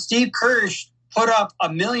 When Steve Kirsch put up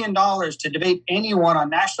 $1 million to debate anyone on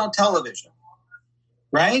national television,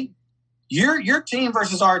 right? Your team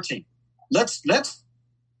versus our team. Let's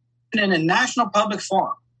in a national public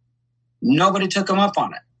forum. Nobody took him up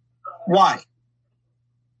on it. Why?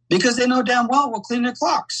 Because they know damn well we'll clean their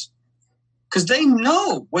clocks. Because they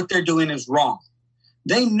know what they're doing is wrong.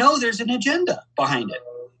 They know there's an agenda behind it.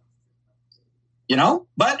 You know?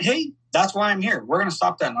 But hey, that's why I'm here. We're going to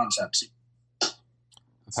stop that nonsense.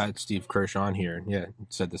 I've had Steve Kirsch on here, and yeah,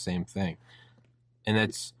 said the same thing. And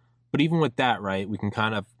but even with that, right, we can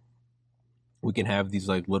have these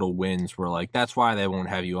like little wins where like, that's why they won't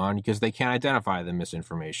have you on, because they can't identify the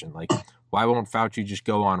misinformation. Like, why won't Fauci just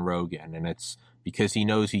go on Rogan? And it's because he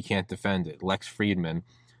knows he can't defend it. Lex Friedman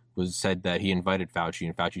said that he invited Fauci,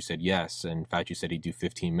 and Fauci said yes, and Fauci said he'd do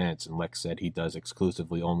 15 minutes, and Lex said he does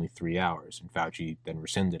exclusively only 3 hours, and Fauci then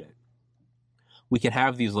rescinded it. We can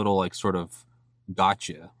have these little like sort of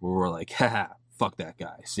gotcha where we're like, haha, fuck that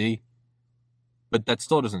guy, see? But that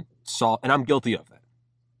still doesn't solve, and I'm guilty of that.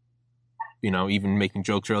 You know, even making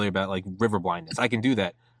jokes earlier about like river blindness. I can do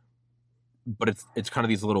that. But it's kind of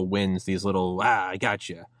these little wins, these little, I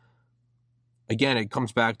gotcha. Again, it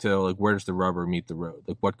comes back to like, where does the rubber meet the road?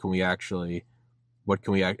 Like, what can we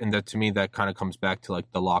and that, to me, that kind of comes back to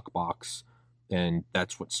like the lockbox, and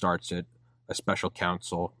that's what starts it, a special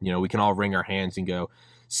counsel. You know, we can all wring our hands and go,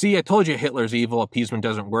 see, I told you Hitler's evil, appeasement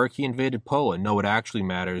doesn't work, he invaded Poland. No, what actually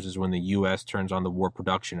matters is when the U.S. turns on the War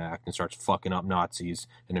Production Act and starts fucking up Nazis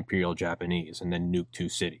and Imperial Japanese and then nuke 2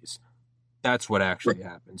 cities. That's what actually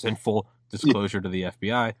happens. In full disclosure to the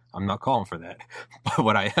FBI, I'm not calling for that. But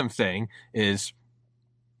what I am saying is,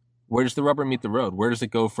 where does the rubber meet the road? Where does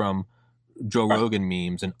it go from Joe Rogan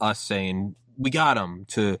memes and us saying, we got him,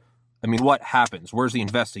 to, I mean, what happens? Where's the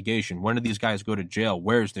investigation? When do these guys go to jail?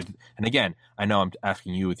 And again, I know I'm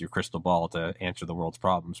asking you with your crystal ball to answer the world's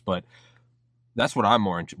problems, but that's what I'm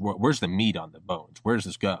more into. Where's the meat on the bones? Where does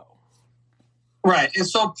this go? Right. And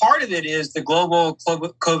so part of it is the global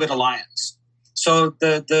COVID alliance. So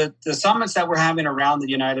the summits that we're having around the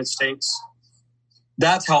United States,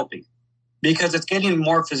 that's helping because it's getting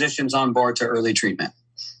more physicians on board to early treatment.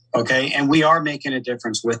 Okay. And we are making a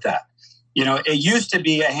difference with that. You know, it used to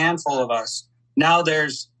be a handful of us. Now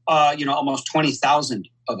there's, almost 20,000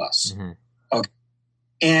 of us. Mm-hmm. Okay.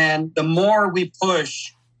 And the more we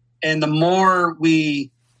push and the more we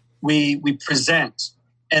present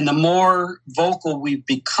and the more vocal we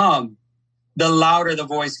become, the louder the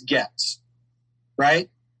voice gets.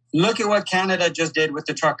 Right? Look at what Canada just did with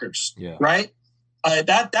the truckers. Yeah. Right?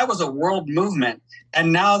 That was a world movement.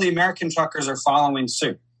 And now the American truckers are following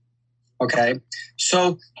suit. Okay?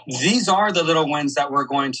 So these are the little wins that we're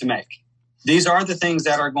going to make. These are the things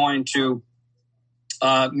that are going to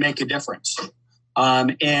make a difference.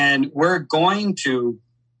 And we're going to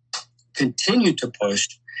continue to push,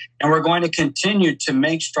 and we're going to continue to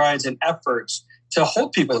make strides and efforts to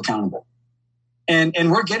hold people accountable.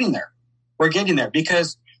 And we're getting there. We're getting there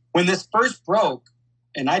because when this first broke,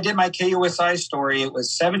 and I did my KUSI story, it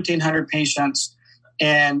was 1,700 patients,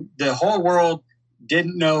 and the whole world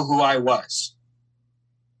didn't know who I was.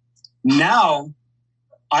 Now,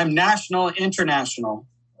 I'm national, international.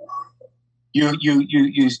 You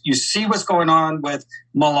see what's going on with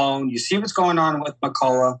Malone. You see what's going on with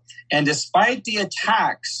McCullough. And despite the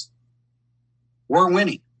attacks, we're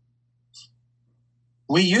winning.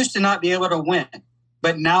 We used to not be able to win,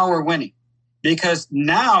 but now we're winning. Because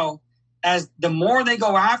now, as the more they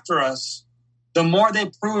go after us, the more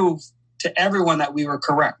they prove to everyone that we were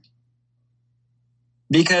correct.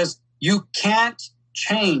 Because you can't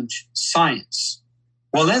change science.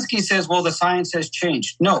 Walensky says, well, the science has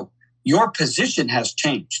changed. No, your position has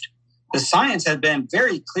changed. The science has been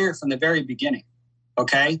very clear from the very beginning,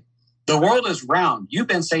 okay? The world is round. You've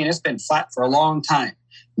been saying it's been flat for a long time.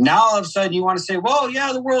 Now, all of a sudden, you want to say, well,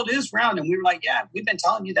 yeah, the world is round. And we were like, yeah, we've been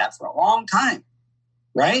telling you that for a long time,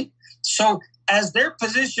 right? So as their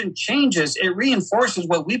position changes, it reinforces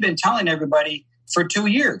what we've been telling everybody for 2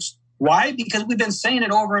 years. Why? Because we've been saying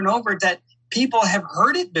it over and over that people have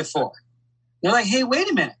heard it before. They're like, hey, wait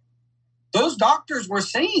a minute. Those doctors were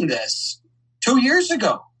saying this 2 years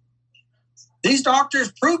ago. These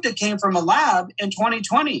doctors proved it came from a lab in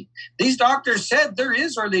 2020. These doctors said there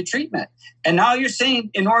is early treatment. And now you're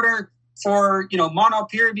saying in order for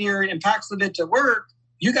molnupiravir and Paxlovid to work,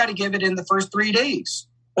 you got to give it in the first 3 days.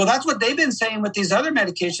 Well, that's what they've been saying with these other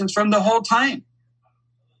medications from the whole time.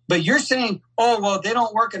 But you're saying, oh, well, they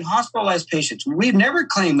don't work in hospitalized patients. We've never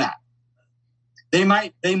claimed that. They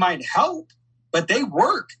might help, but they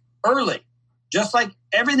work early, just like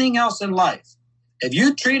everything else in life. If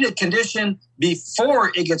you treat a condition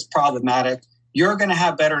before it gets problematic, you're going to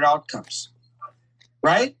have better outcomes,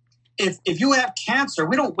 right? If you have cancer,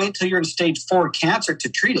 we don't wait till you're in stage 4 cancer to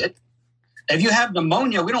treat it. If you have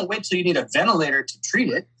pneumonia, we don't wait till you need a ventilator to treat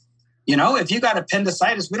it. If you got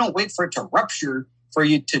appendicitis, we don't wait for it to rupture for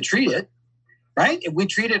you to treat it, right? If we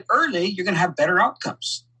treat it early, you're going to have better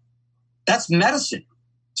outcomes. That's medicine.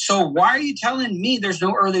 So why are you telling me there's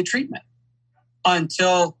no early treatment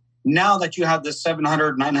until now that you have this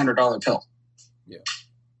 $700, $900 pill?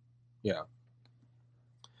 Yeah.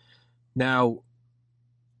 Now,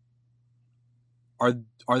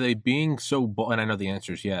 are they being so bold? And I know the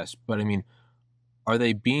answer is yes, but I mean, are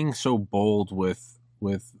they being so bold with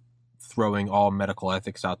throwing all medical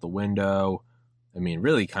ethics out the window? I mean,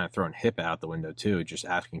 really kind of throwing HIPAA out the window too, just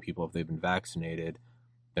asking people if they've been vaccinated.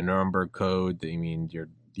 The Nuremberg Code, the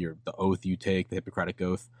oath you take, the Hippocratic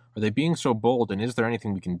Oath. Are they being so bold, and is there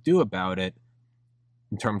anything we can do about it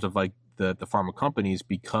in terms of like the pharma companies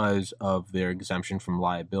because of their exemption from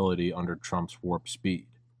liability under Trump's warp speed?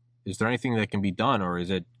 Is there anything that can be done, or is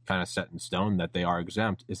it kind of set in stone that they are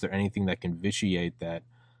exempt? Is there anything that can vitiate that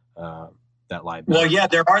liability? Well, yeah,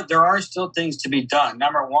 there are still things to be done.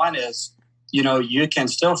 Number one is, you can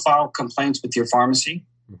still file complaints with your pharmacy.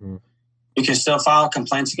 Mm-hmm. You can still file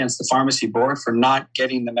complaints against the pharmacy board for not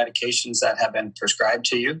getting the medications that have been prescribed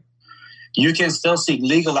to you. You can still seek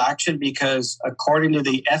legal action because according to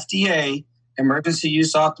the FDA emergency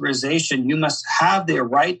use authorization, you must have the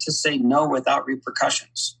right to say no without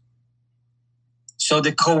repercussions. So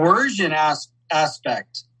the coercion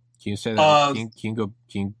aspect. Can you say that? Can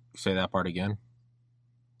you say that part again?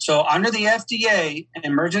 So under the FDA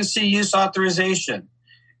emergency use authorization,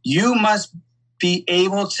 you must be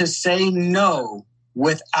able to say no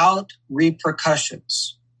without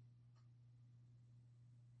repercussions.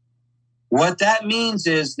 What that means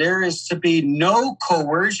is there is to be no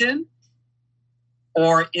coercion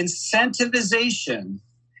or incentivization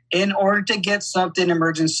in order to get something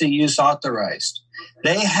emergency use authorized.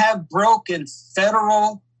 They have broken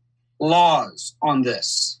federal laws on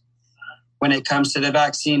this when it comes to the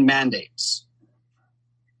vaccine mandates.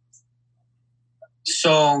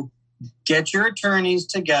 So get your attorneys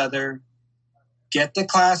together, get the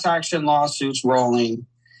class action lawsuits rolling,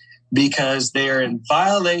 because they are in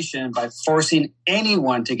violation by forcing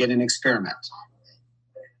anyone to get an experiment.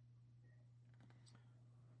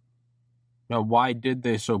 Now, why did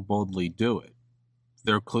they so boldly do it?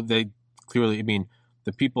 They clearly, I mean,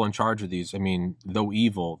 the people in charge of these, I mean, though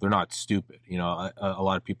evil, they're not stupid. A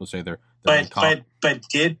lot of people say they're but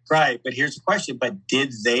here's the question, but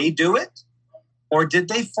did they do it? Or did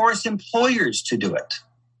they force employers to do it?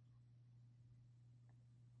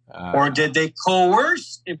 Or did they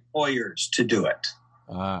coerce employers to do it?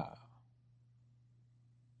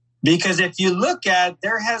 Because if you look at,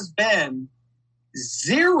 there has been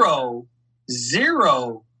zero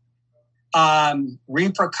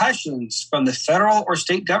repercussions from the federal or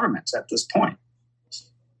state governments at this point.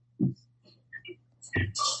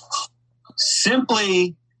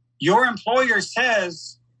 Simply, your employer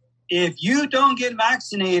says, if you don't get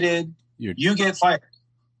vaccinated, you get fired.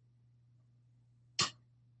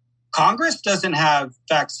 Congress doesn't have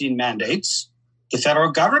vaccine mandates. The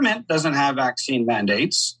federal government doesn't have vaccine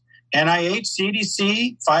mandates. NIH,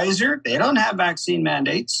 CDC, Pfizer, they don't have vaccine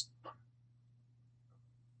mandates.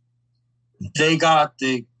 They got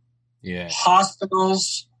the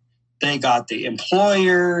hospitals, they got the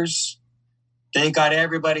employers, they got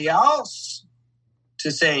everybody else to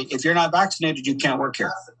say, if you're not vaccinated, you can't work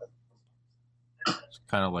here. It's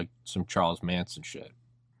kind of like some Charles Manson shit.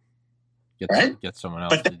 Get someone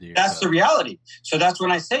else to do it. That's the reality. So that's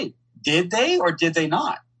when I say, did they or did they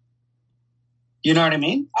not? You know what I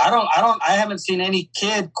mean? I haven't seen any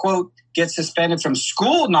kid, quote, get suspended from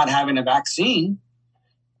school not having a vaccine.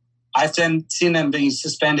 I've then seen them being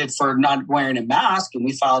suspended for not wearing a mask, and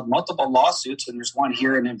we filed multiple lawsuits, and there's one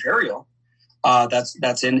here in Imperial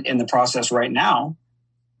that's in the process right now.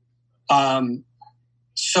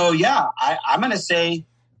 So yeah, I'm going to say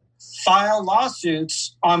file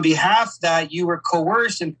lawsuits on behalf that you were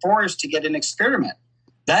coerced and forced to get an experiment.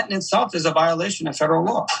 That in itself is a violation of federal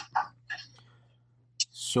law.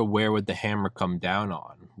 So where would the hammer come down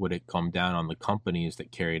on? Would it come down on the companies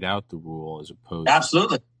that carried out the rule as opposed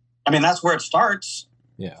Absolutely. I mean, that's where it starts.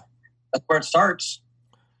 Yeah. That's where it starts.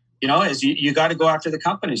 is you got to go after the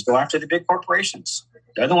companies, go after the big corporations.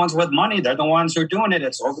 They're the ones with money. They're the ones who are doing it.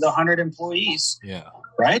 It's over the 100 employees. Yeah.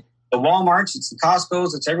 Right? The Walmarts, it's the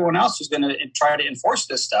Costco's, it's everyone else who's going to try to enforce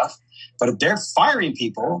this stuff. But if they're firing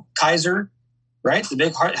people, Kaiser, right? The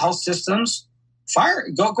big health systems,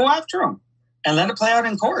 go after them and let it play out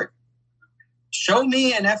in court. Show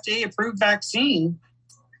me an FDA-approved vaccine,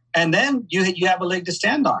 and then you have a leg to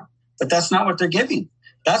stand on. But that's not what they're giving.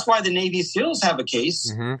 That's why the Navy SEALs have a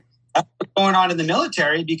case. Mm-hmm. That's what's going on in the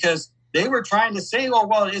military, because they were trying to say,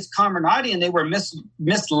 well, it's Comirnaty, and they were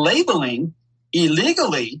mislabeling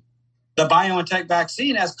illegally the BioNTech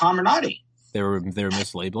vaccine as Comirnaty. They were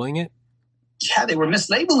mislabeling it? Yeah, they were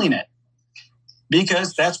mislabeling it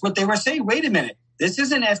because that's what they were saying. Wait a minute, this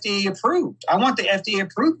isn't FDA approved. I want the FDA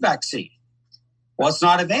approved vaccine. Well, it's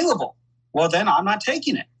not available. Well, then I'm not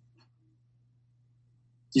taking it.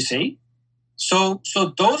 You see? So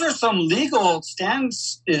those are some legal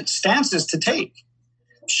stances to take.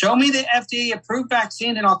 Show me the FDA approved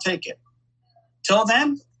vaccine and I'll take it. Till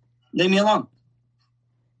then, leave me alone.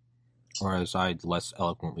 Or as I'd less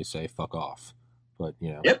eloquently say, fuck off. But,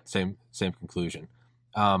 yep. Same conclusion.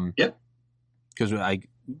 Yep. Because I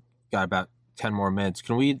got about 10 more minutes.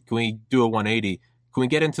 Can we do a 180? Can we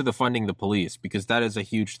get into the funding the police? Because that is a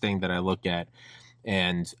huge thing that I look at.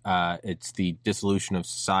 And it's the dissolution of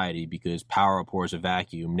society, because power abhors a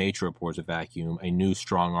vacuum, nature abhors a vacuum. A new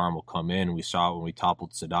strong arm will come in. We saw it when we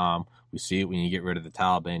toppled Saddam. We see it when you get rid of the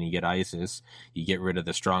Taliban, you get ISIS. You get rid of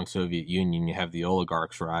the strong Soviet Union, you have the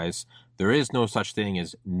oligarchs rise. There is no such thing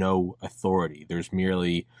as no authority. There's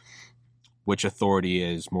merely which authority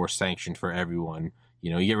is more sanctioned for everyone.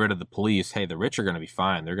 You get rid of the police. Hey, the rich are going to be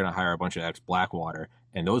fine. They're going to hire a bunch of ex-Blackwater.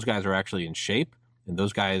 And those guys are actually in shape. And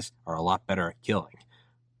those guys are a lot better at killing.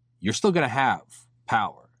 You're still going to have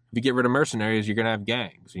power. If you get rid of mercenaries, you're going to have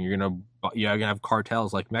gangs, and you're going to have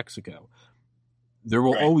cartels like Mexico. There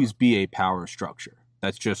will always be a power structure.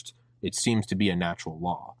 That's just, it seems to be a natural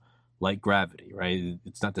law, like gravity, right?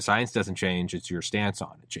 It's not, the science doesn't change, it's your stance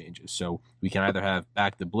on it changes. So we can either have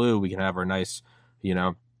Back the Blue, we can have our nice,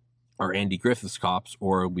 our Andy Griffiths cops,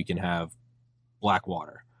 or we can have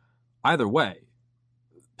Blackwater. Either way,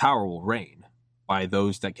 power will reign by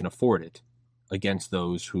those that can afford it against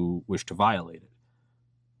those who wish to violate it.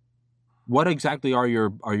 What exactly are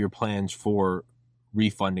your plans for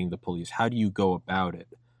refunding the police? How do you go about it?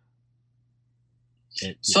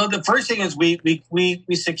 So the first thing is we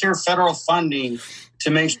secure federal funding to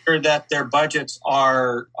make sure that their budgets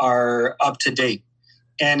are up to date.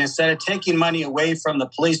 And instead of taking money away from the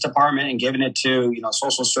police department and giving it to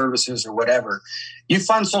social services or whatever, you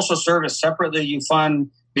fund social service separately, you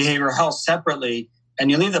fund behavioral health separately, and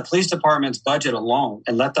you leave the police department's budget alone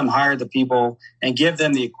and let them hire the people and give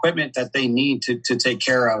them the equipment that they need to take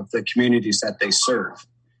care of the communities that they serve.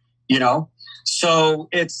 So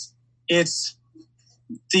it's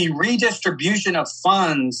the redistribution of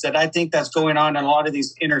funds that I think that's going on in a lot of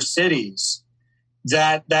these inner cities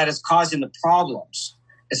that is causing the problems.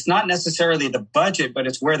 It's not necessarily the budget, but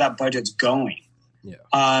it's where that budget's going. Yeah.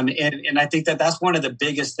 And I think that's one of the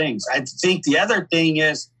biggest things. I think the other thing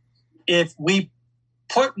is, if we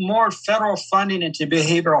put more federal funding into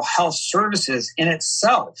behavioral health services in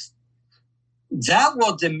itself, that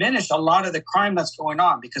will diminish a lot of the crime that's going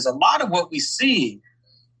on, because a lot of what we see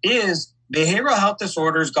is behavioral health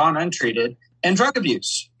disorders gone untreated and drug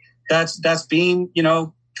abuse. That's being,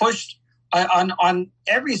 pushed on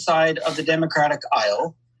every side of the Democratic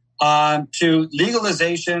aisle. To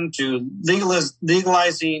legalization, to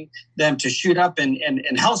legalizing them to shoot up in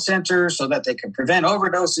health centers so that they can prevent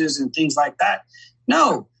overdoses and things like that.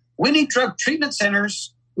 No, we need drug treatment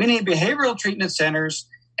centers. We need behavioral treatment centers.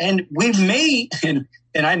 And we may, and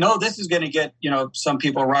I know this is going to get, some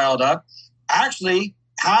people riled up, actually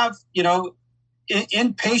have,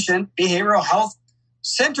 inpatient behavioral health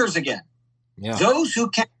centers again. Yeah. Those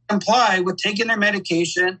who can comply with taking their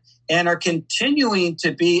medication and are continuing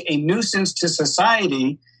to be a nuisance to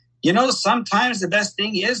society, sometimes the best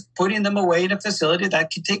thing is putting them away in a facility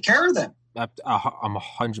that can take care of them. I'm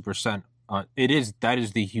 100%. That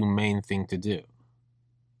is the humane thing to do.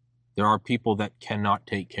 There are people that cannot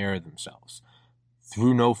take care of themselves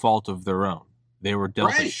through no fault of their own. They were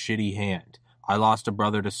dealt a shitty hand. I lost a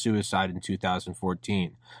brother to suicide in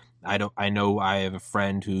 2014. I know I have a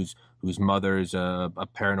friend whose mother is a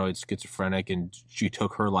paranoid schizophrenic, and she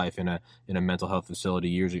took her life in a mental health facility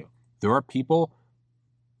years ago. There are people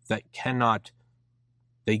that cannot,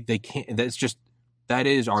 they can't. That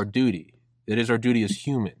is our duty. It is our duty as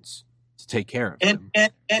humans to take care of them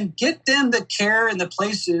and get them the care in the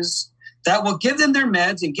places that will give them their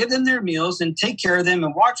meds and give them their meals and take care of them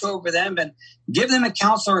and watch over them and give them a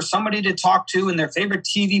counselor or somebody to talk to in their favorite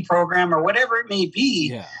TV program or whatever it may be.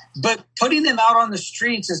 Yeah. But putting them out on the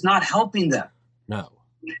streets is not helping them. No.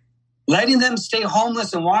 Letting them stay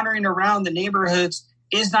homeless and wandering around the neighborhoods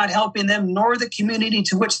is not helping them, nor the community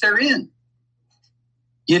to which they're in.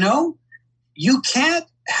 You know, you can't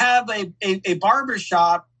have a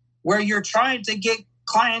barbershop where you're trying to get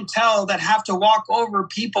clientele that have to walk over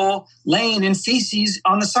people laying in feces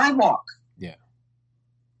on the sidewalk. Yeah.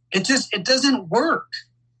 It doesn't work.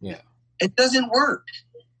 Yeah. It doesn't work.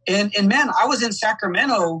 And man, I was in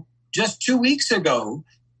Sacramento just 2 weeks ago,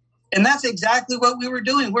 and that's exactly what we were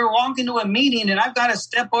doing. We were walking to a meeting, and I've got to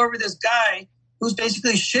step over this guy who's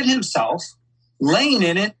basically shit himself, laying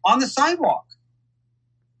in it on the sidewalk.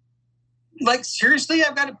 Like, seriously,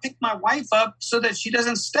 I've got to pick my wife up so that she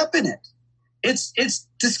doesn't step in it. It's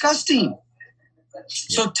disgusting. Yeah.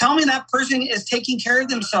 So tell me that person is taking care of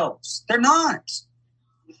themselves. They're not.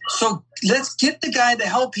 So let's get the guy the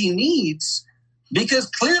help he needs, because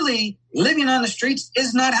clearly living on the streets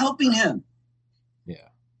is not helping him. Yeah.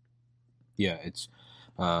 Yeah, it's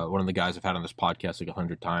one of the guys I've had on this podcast like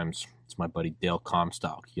 100 times. It's my buddy Dale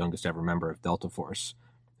Comstock, youngest ever member of Delta Force.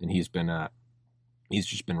 And he's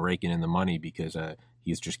just been raking in the money because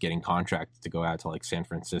he's just getting contracted to go out to like San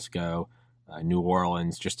Francisco, New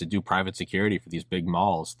Orleans, just to do private security for these big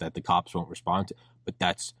malls that the cops won't respond to. But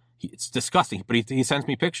it's disgusting. But he sends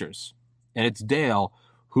me pictures. And it's Dale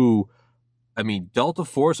who, I mean, Delta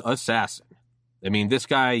Force assassin. I mean, this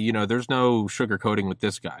guy, you know, there's no sugarcoating with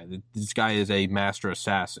this guy. This guy is a master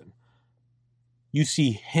assassin. You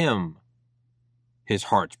see him, his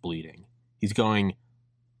heart's bleeding. He's going,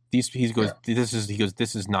 this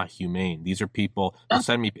is not humane. These are people that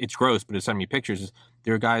send me, it's gross, but they send me pictures.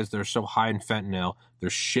 There are guys that are so high in fentanyl,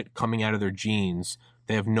 there's shit coming out of their jeans.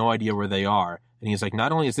 They have no idea where they are. And he's like,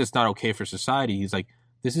 not only is this not okay for society, he's like,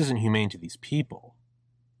 this isn't humane to these people.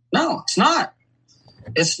 No, it's not.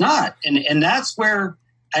 It's not. And that's where,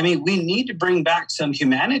 I mean, we need to bring back some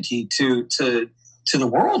humanity to the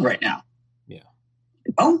world right now. Yeah.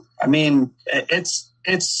 You know? I mean,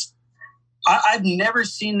 I've never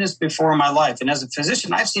seen this before in my life. And as a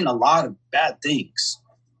physician, I've seen a lot of bad things,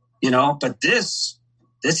 you know, but this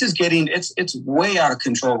is getting, it's way out of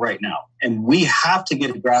control right now. And we have to get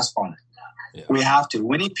a grasp on it. Yeah. We have to.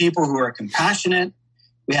 We need people who are compassionate.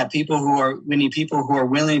 We need people who are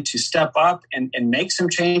willing to step up and make some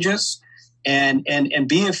changes and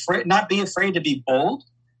be afraid, not be afraid to be bold,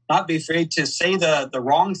 not be afraid to say the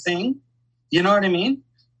wrong thing. You know what I mean?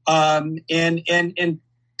 And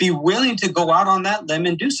be willing to go out on that limb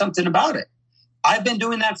and do something about it. I've been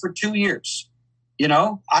doing that for 2 years. You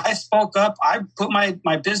know, I spoke up. I put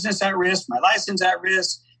my business at risk, my license at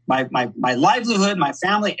risk, my livelihood, my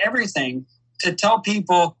family, everything, to tell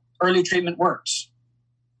people early treatment works.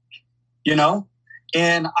 You know,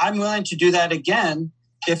 and I'm willing to do that again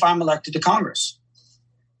if I'm elected to Congress.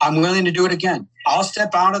 I'm willing to do it again. I'll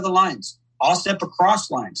step out of the lines. I'll step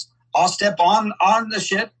across lines. I'll step on the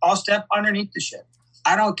shit. I'll step underneath the shit.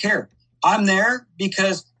 I don't care. I'm there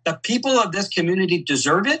because the people of this community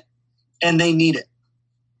deserve it and they need it.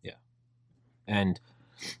 Yeah. And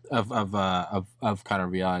I've kind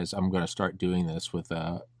of realized I'm going to start doing this with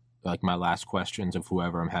like my last questions of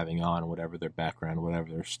whoever I'm having on, whatever their background,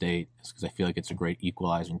 whatever their state, because I feel like it's a great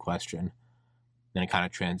equalizing question. And it kind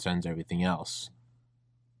of transcends everything else.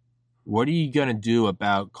 What are you going to do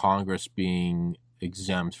about Congress being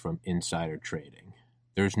exempt from insider trading?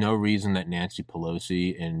 There's no reason that Nancy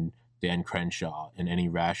Pelosi and Dan Crenshaw in any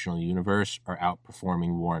rational universe are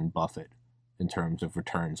outperforming Warren Buffett in terms of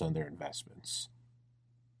returns on their investments.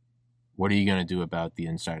 What are you going to do about the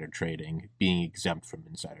insider trading, being exempt from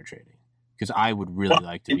insider trading? Because I would really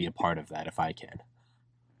like to be a part of that if I can.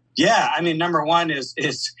 Yeah, I mean, number one is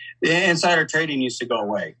the insider trading needs to go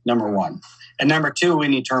away, number one. And number two, we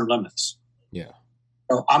need term limits. Yeah.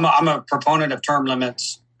 So I'm a proponent of term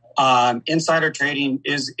limits. Insider trading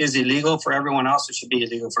is illegal for everyone else. It should be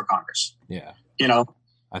illegal for Congress. Yeah. You know?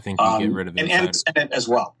 I think you get rid of insider. And Senate as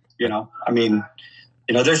well. You know? I mean,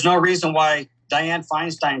 you know, there's no reason why Dianne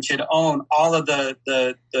Feinstein should own all of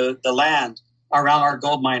the land around our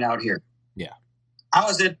gold mine out here. Yeah. How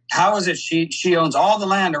is it she owns all the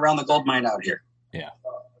land around the gold mine out here? Yeah.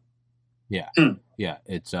 Yeah. Yeah.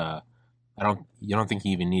 It's you don't think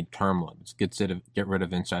you even need term limits. Get rid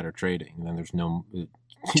of insider trading, and then there's no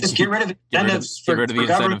just get rid of incentives. Get rid of the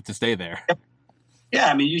incentive to stay there. Yeah,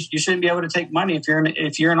 I mean, you shouldn't be able to take money if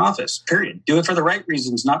you're in office. Period. Do it for the right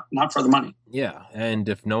reasons, not for the money. Yeah, and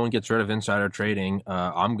if no one gets rid of insider trading,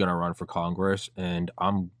 I'm going to run for Congress, and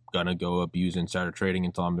I'm gonna go abuse insider trading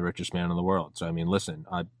until I'm the richest man in the world. So I mean, listen,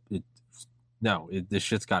 this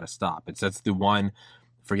shit's got to stop. That's the one.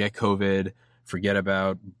 Forget COVID. Forget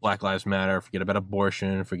about Black Lives Matter. Forget about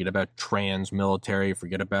abortion. Forget about trans military.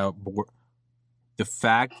 Forget about the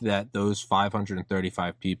fact that those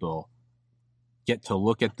 535 people get to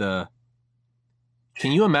look at the.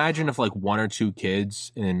 Can you imagine if like one or two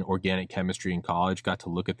kids in organic chemistry in college got to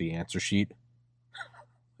look at the answer sheet?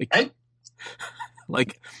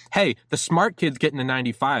 Like, hey, the smart kid's getting a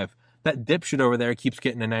 95. That dipshit over there keeps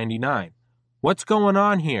getting a 99. What's going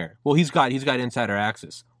on here? Well, he's got insider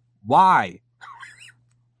access. Why?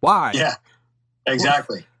 Why? Yeah,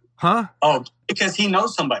 exactly. Huh? Oh, because he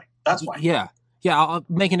knows somebody. That's why. Yeah. I'll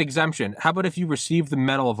make an exemption. How about if you receive the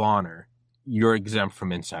Medal of Honor, you're exempt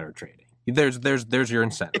from insider trading? There's your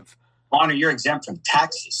incentive. Honor, you're exempt from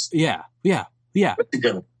taxes. Yeah. Pretty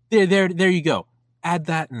good. There you go. Add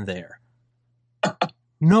that in there.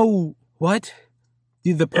 No, what?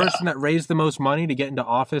 The person that raised the most money to get into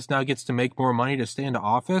office now gets to make more money to stay into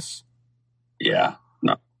office? Yeah.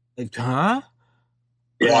 No. Huh?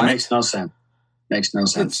 Yeah, what? It makes no sense. Makes no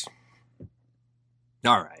sense.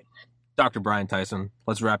 All right. Dr. Brian Tyson,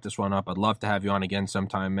 let's wrap this one up. I'd love to have you on again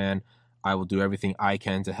sometime, man. I will do everything I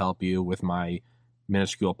can to help you with my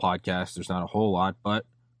minuscule podcast. There's not a whole lot, but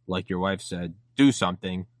like your wife said, do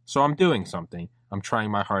something. So I'm doing something. I'm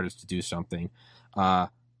trying my hardest to do something.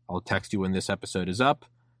 I'll text you when this episode is up.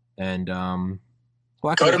 And go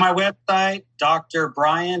to my website, Dr.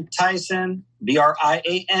 Brian Tyson,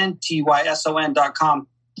 BrianTyson.com.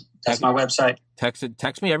 That's my website.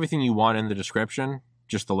 Text me everything you want in the description,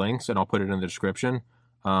 just the links, and I'll put it in the description.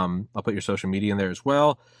 I'll put your social media in there as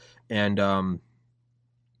well. And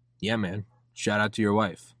yeah, man, shout out to your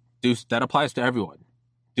wife. That applies to everyone.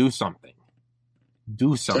 Do something.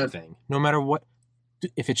 No matter what.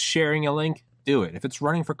 If it's sharing a link, do it. If it's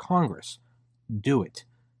running for Congress, do it.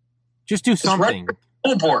 Just do something.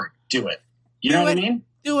 Full board, do it. You know what I mean?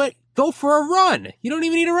 Do it. Go for a run. You don't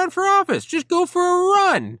even need to run for office. Just go for a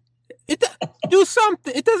run. Do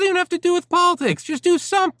something. It doesn't even have to do with politics. Just do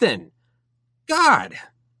something. God.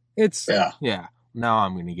 Yeah. Now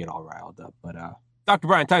I'm going to get all riled up. But Dr.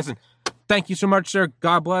 Brian Tyson, thank you so much, sir.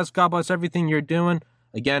 God bless. God bless everything you're doing.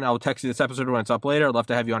 Again, I will text you this episode when it's up later. I'd love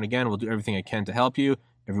to have you on again. We'll do everything I can to help you.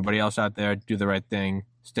 Everybody else out there, do the right thing.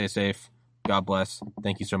 Stay safe. God bless.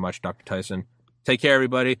 Thank you so much, Dr. Tyson. Take care,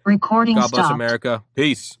 everybody. Recording God bless stopped. America.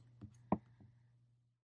 Peace.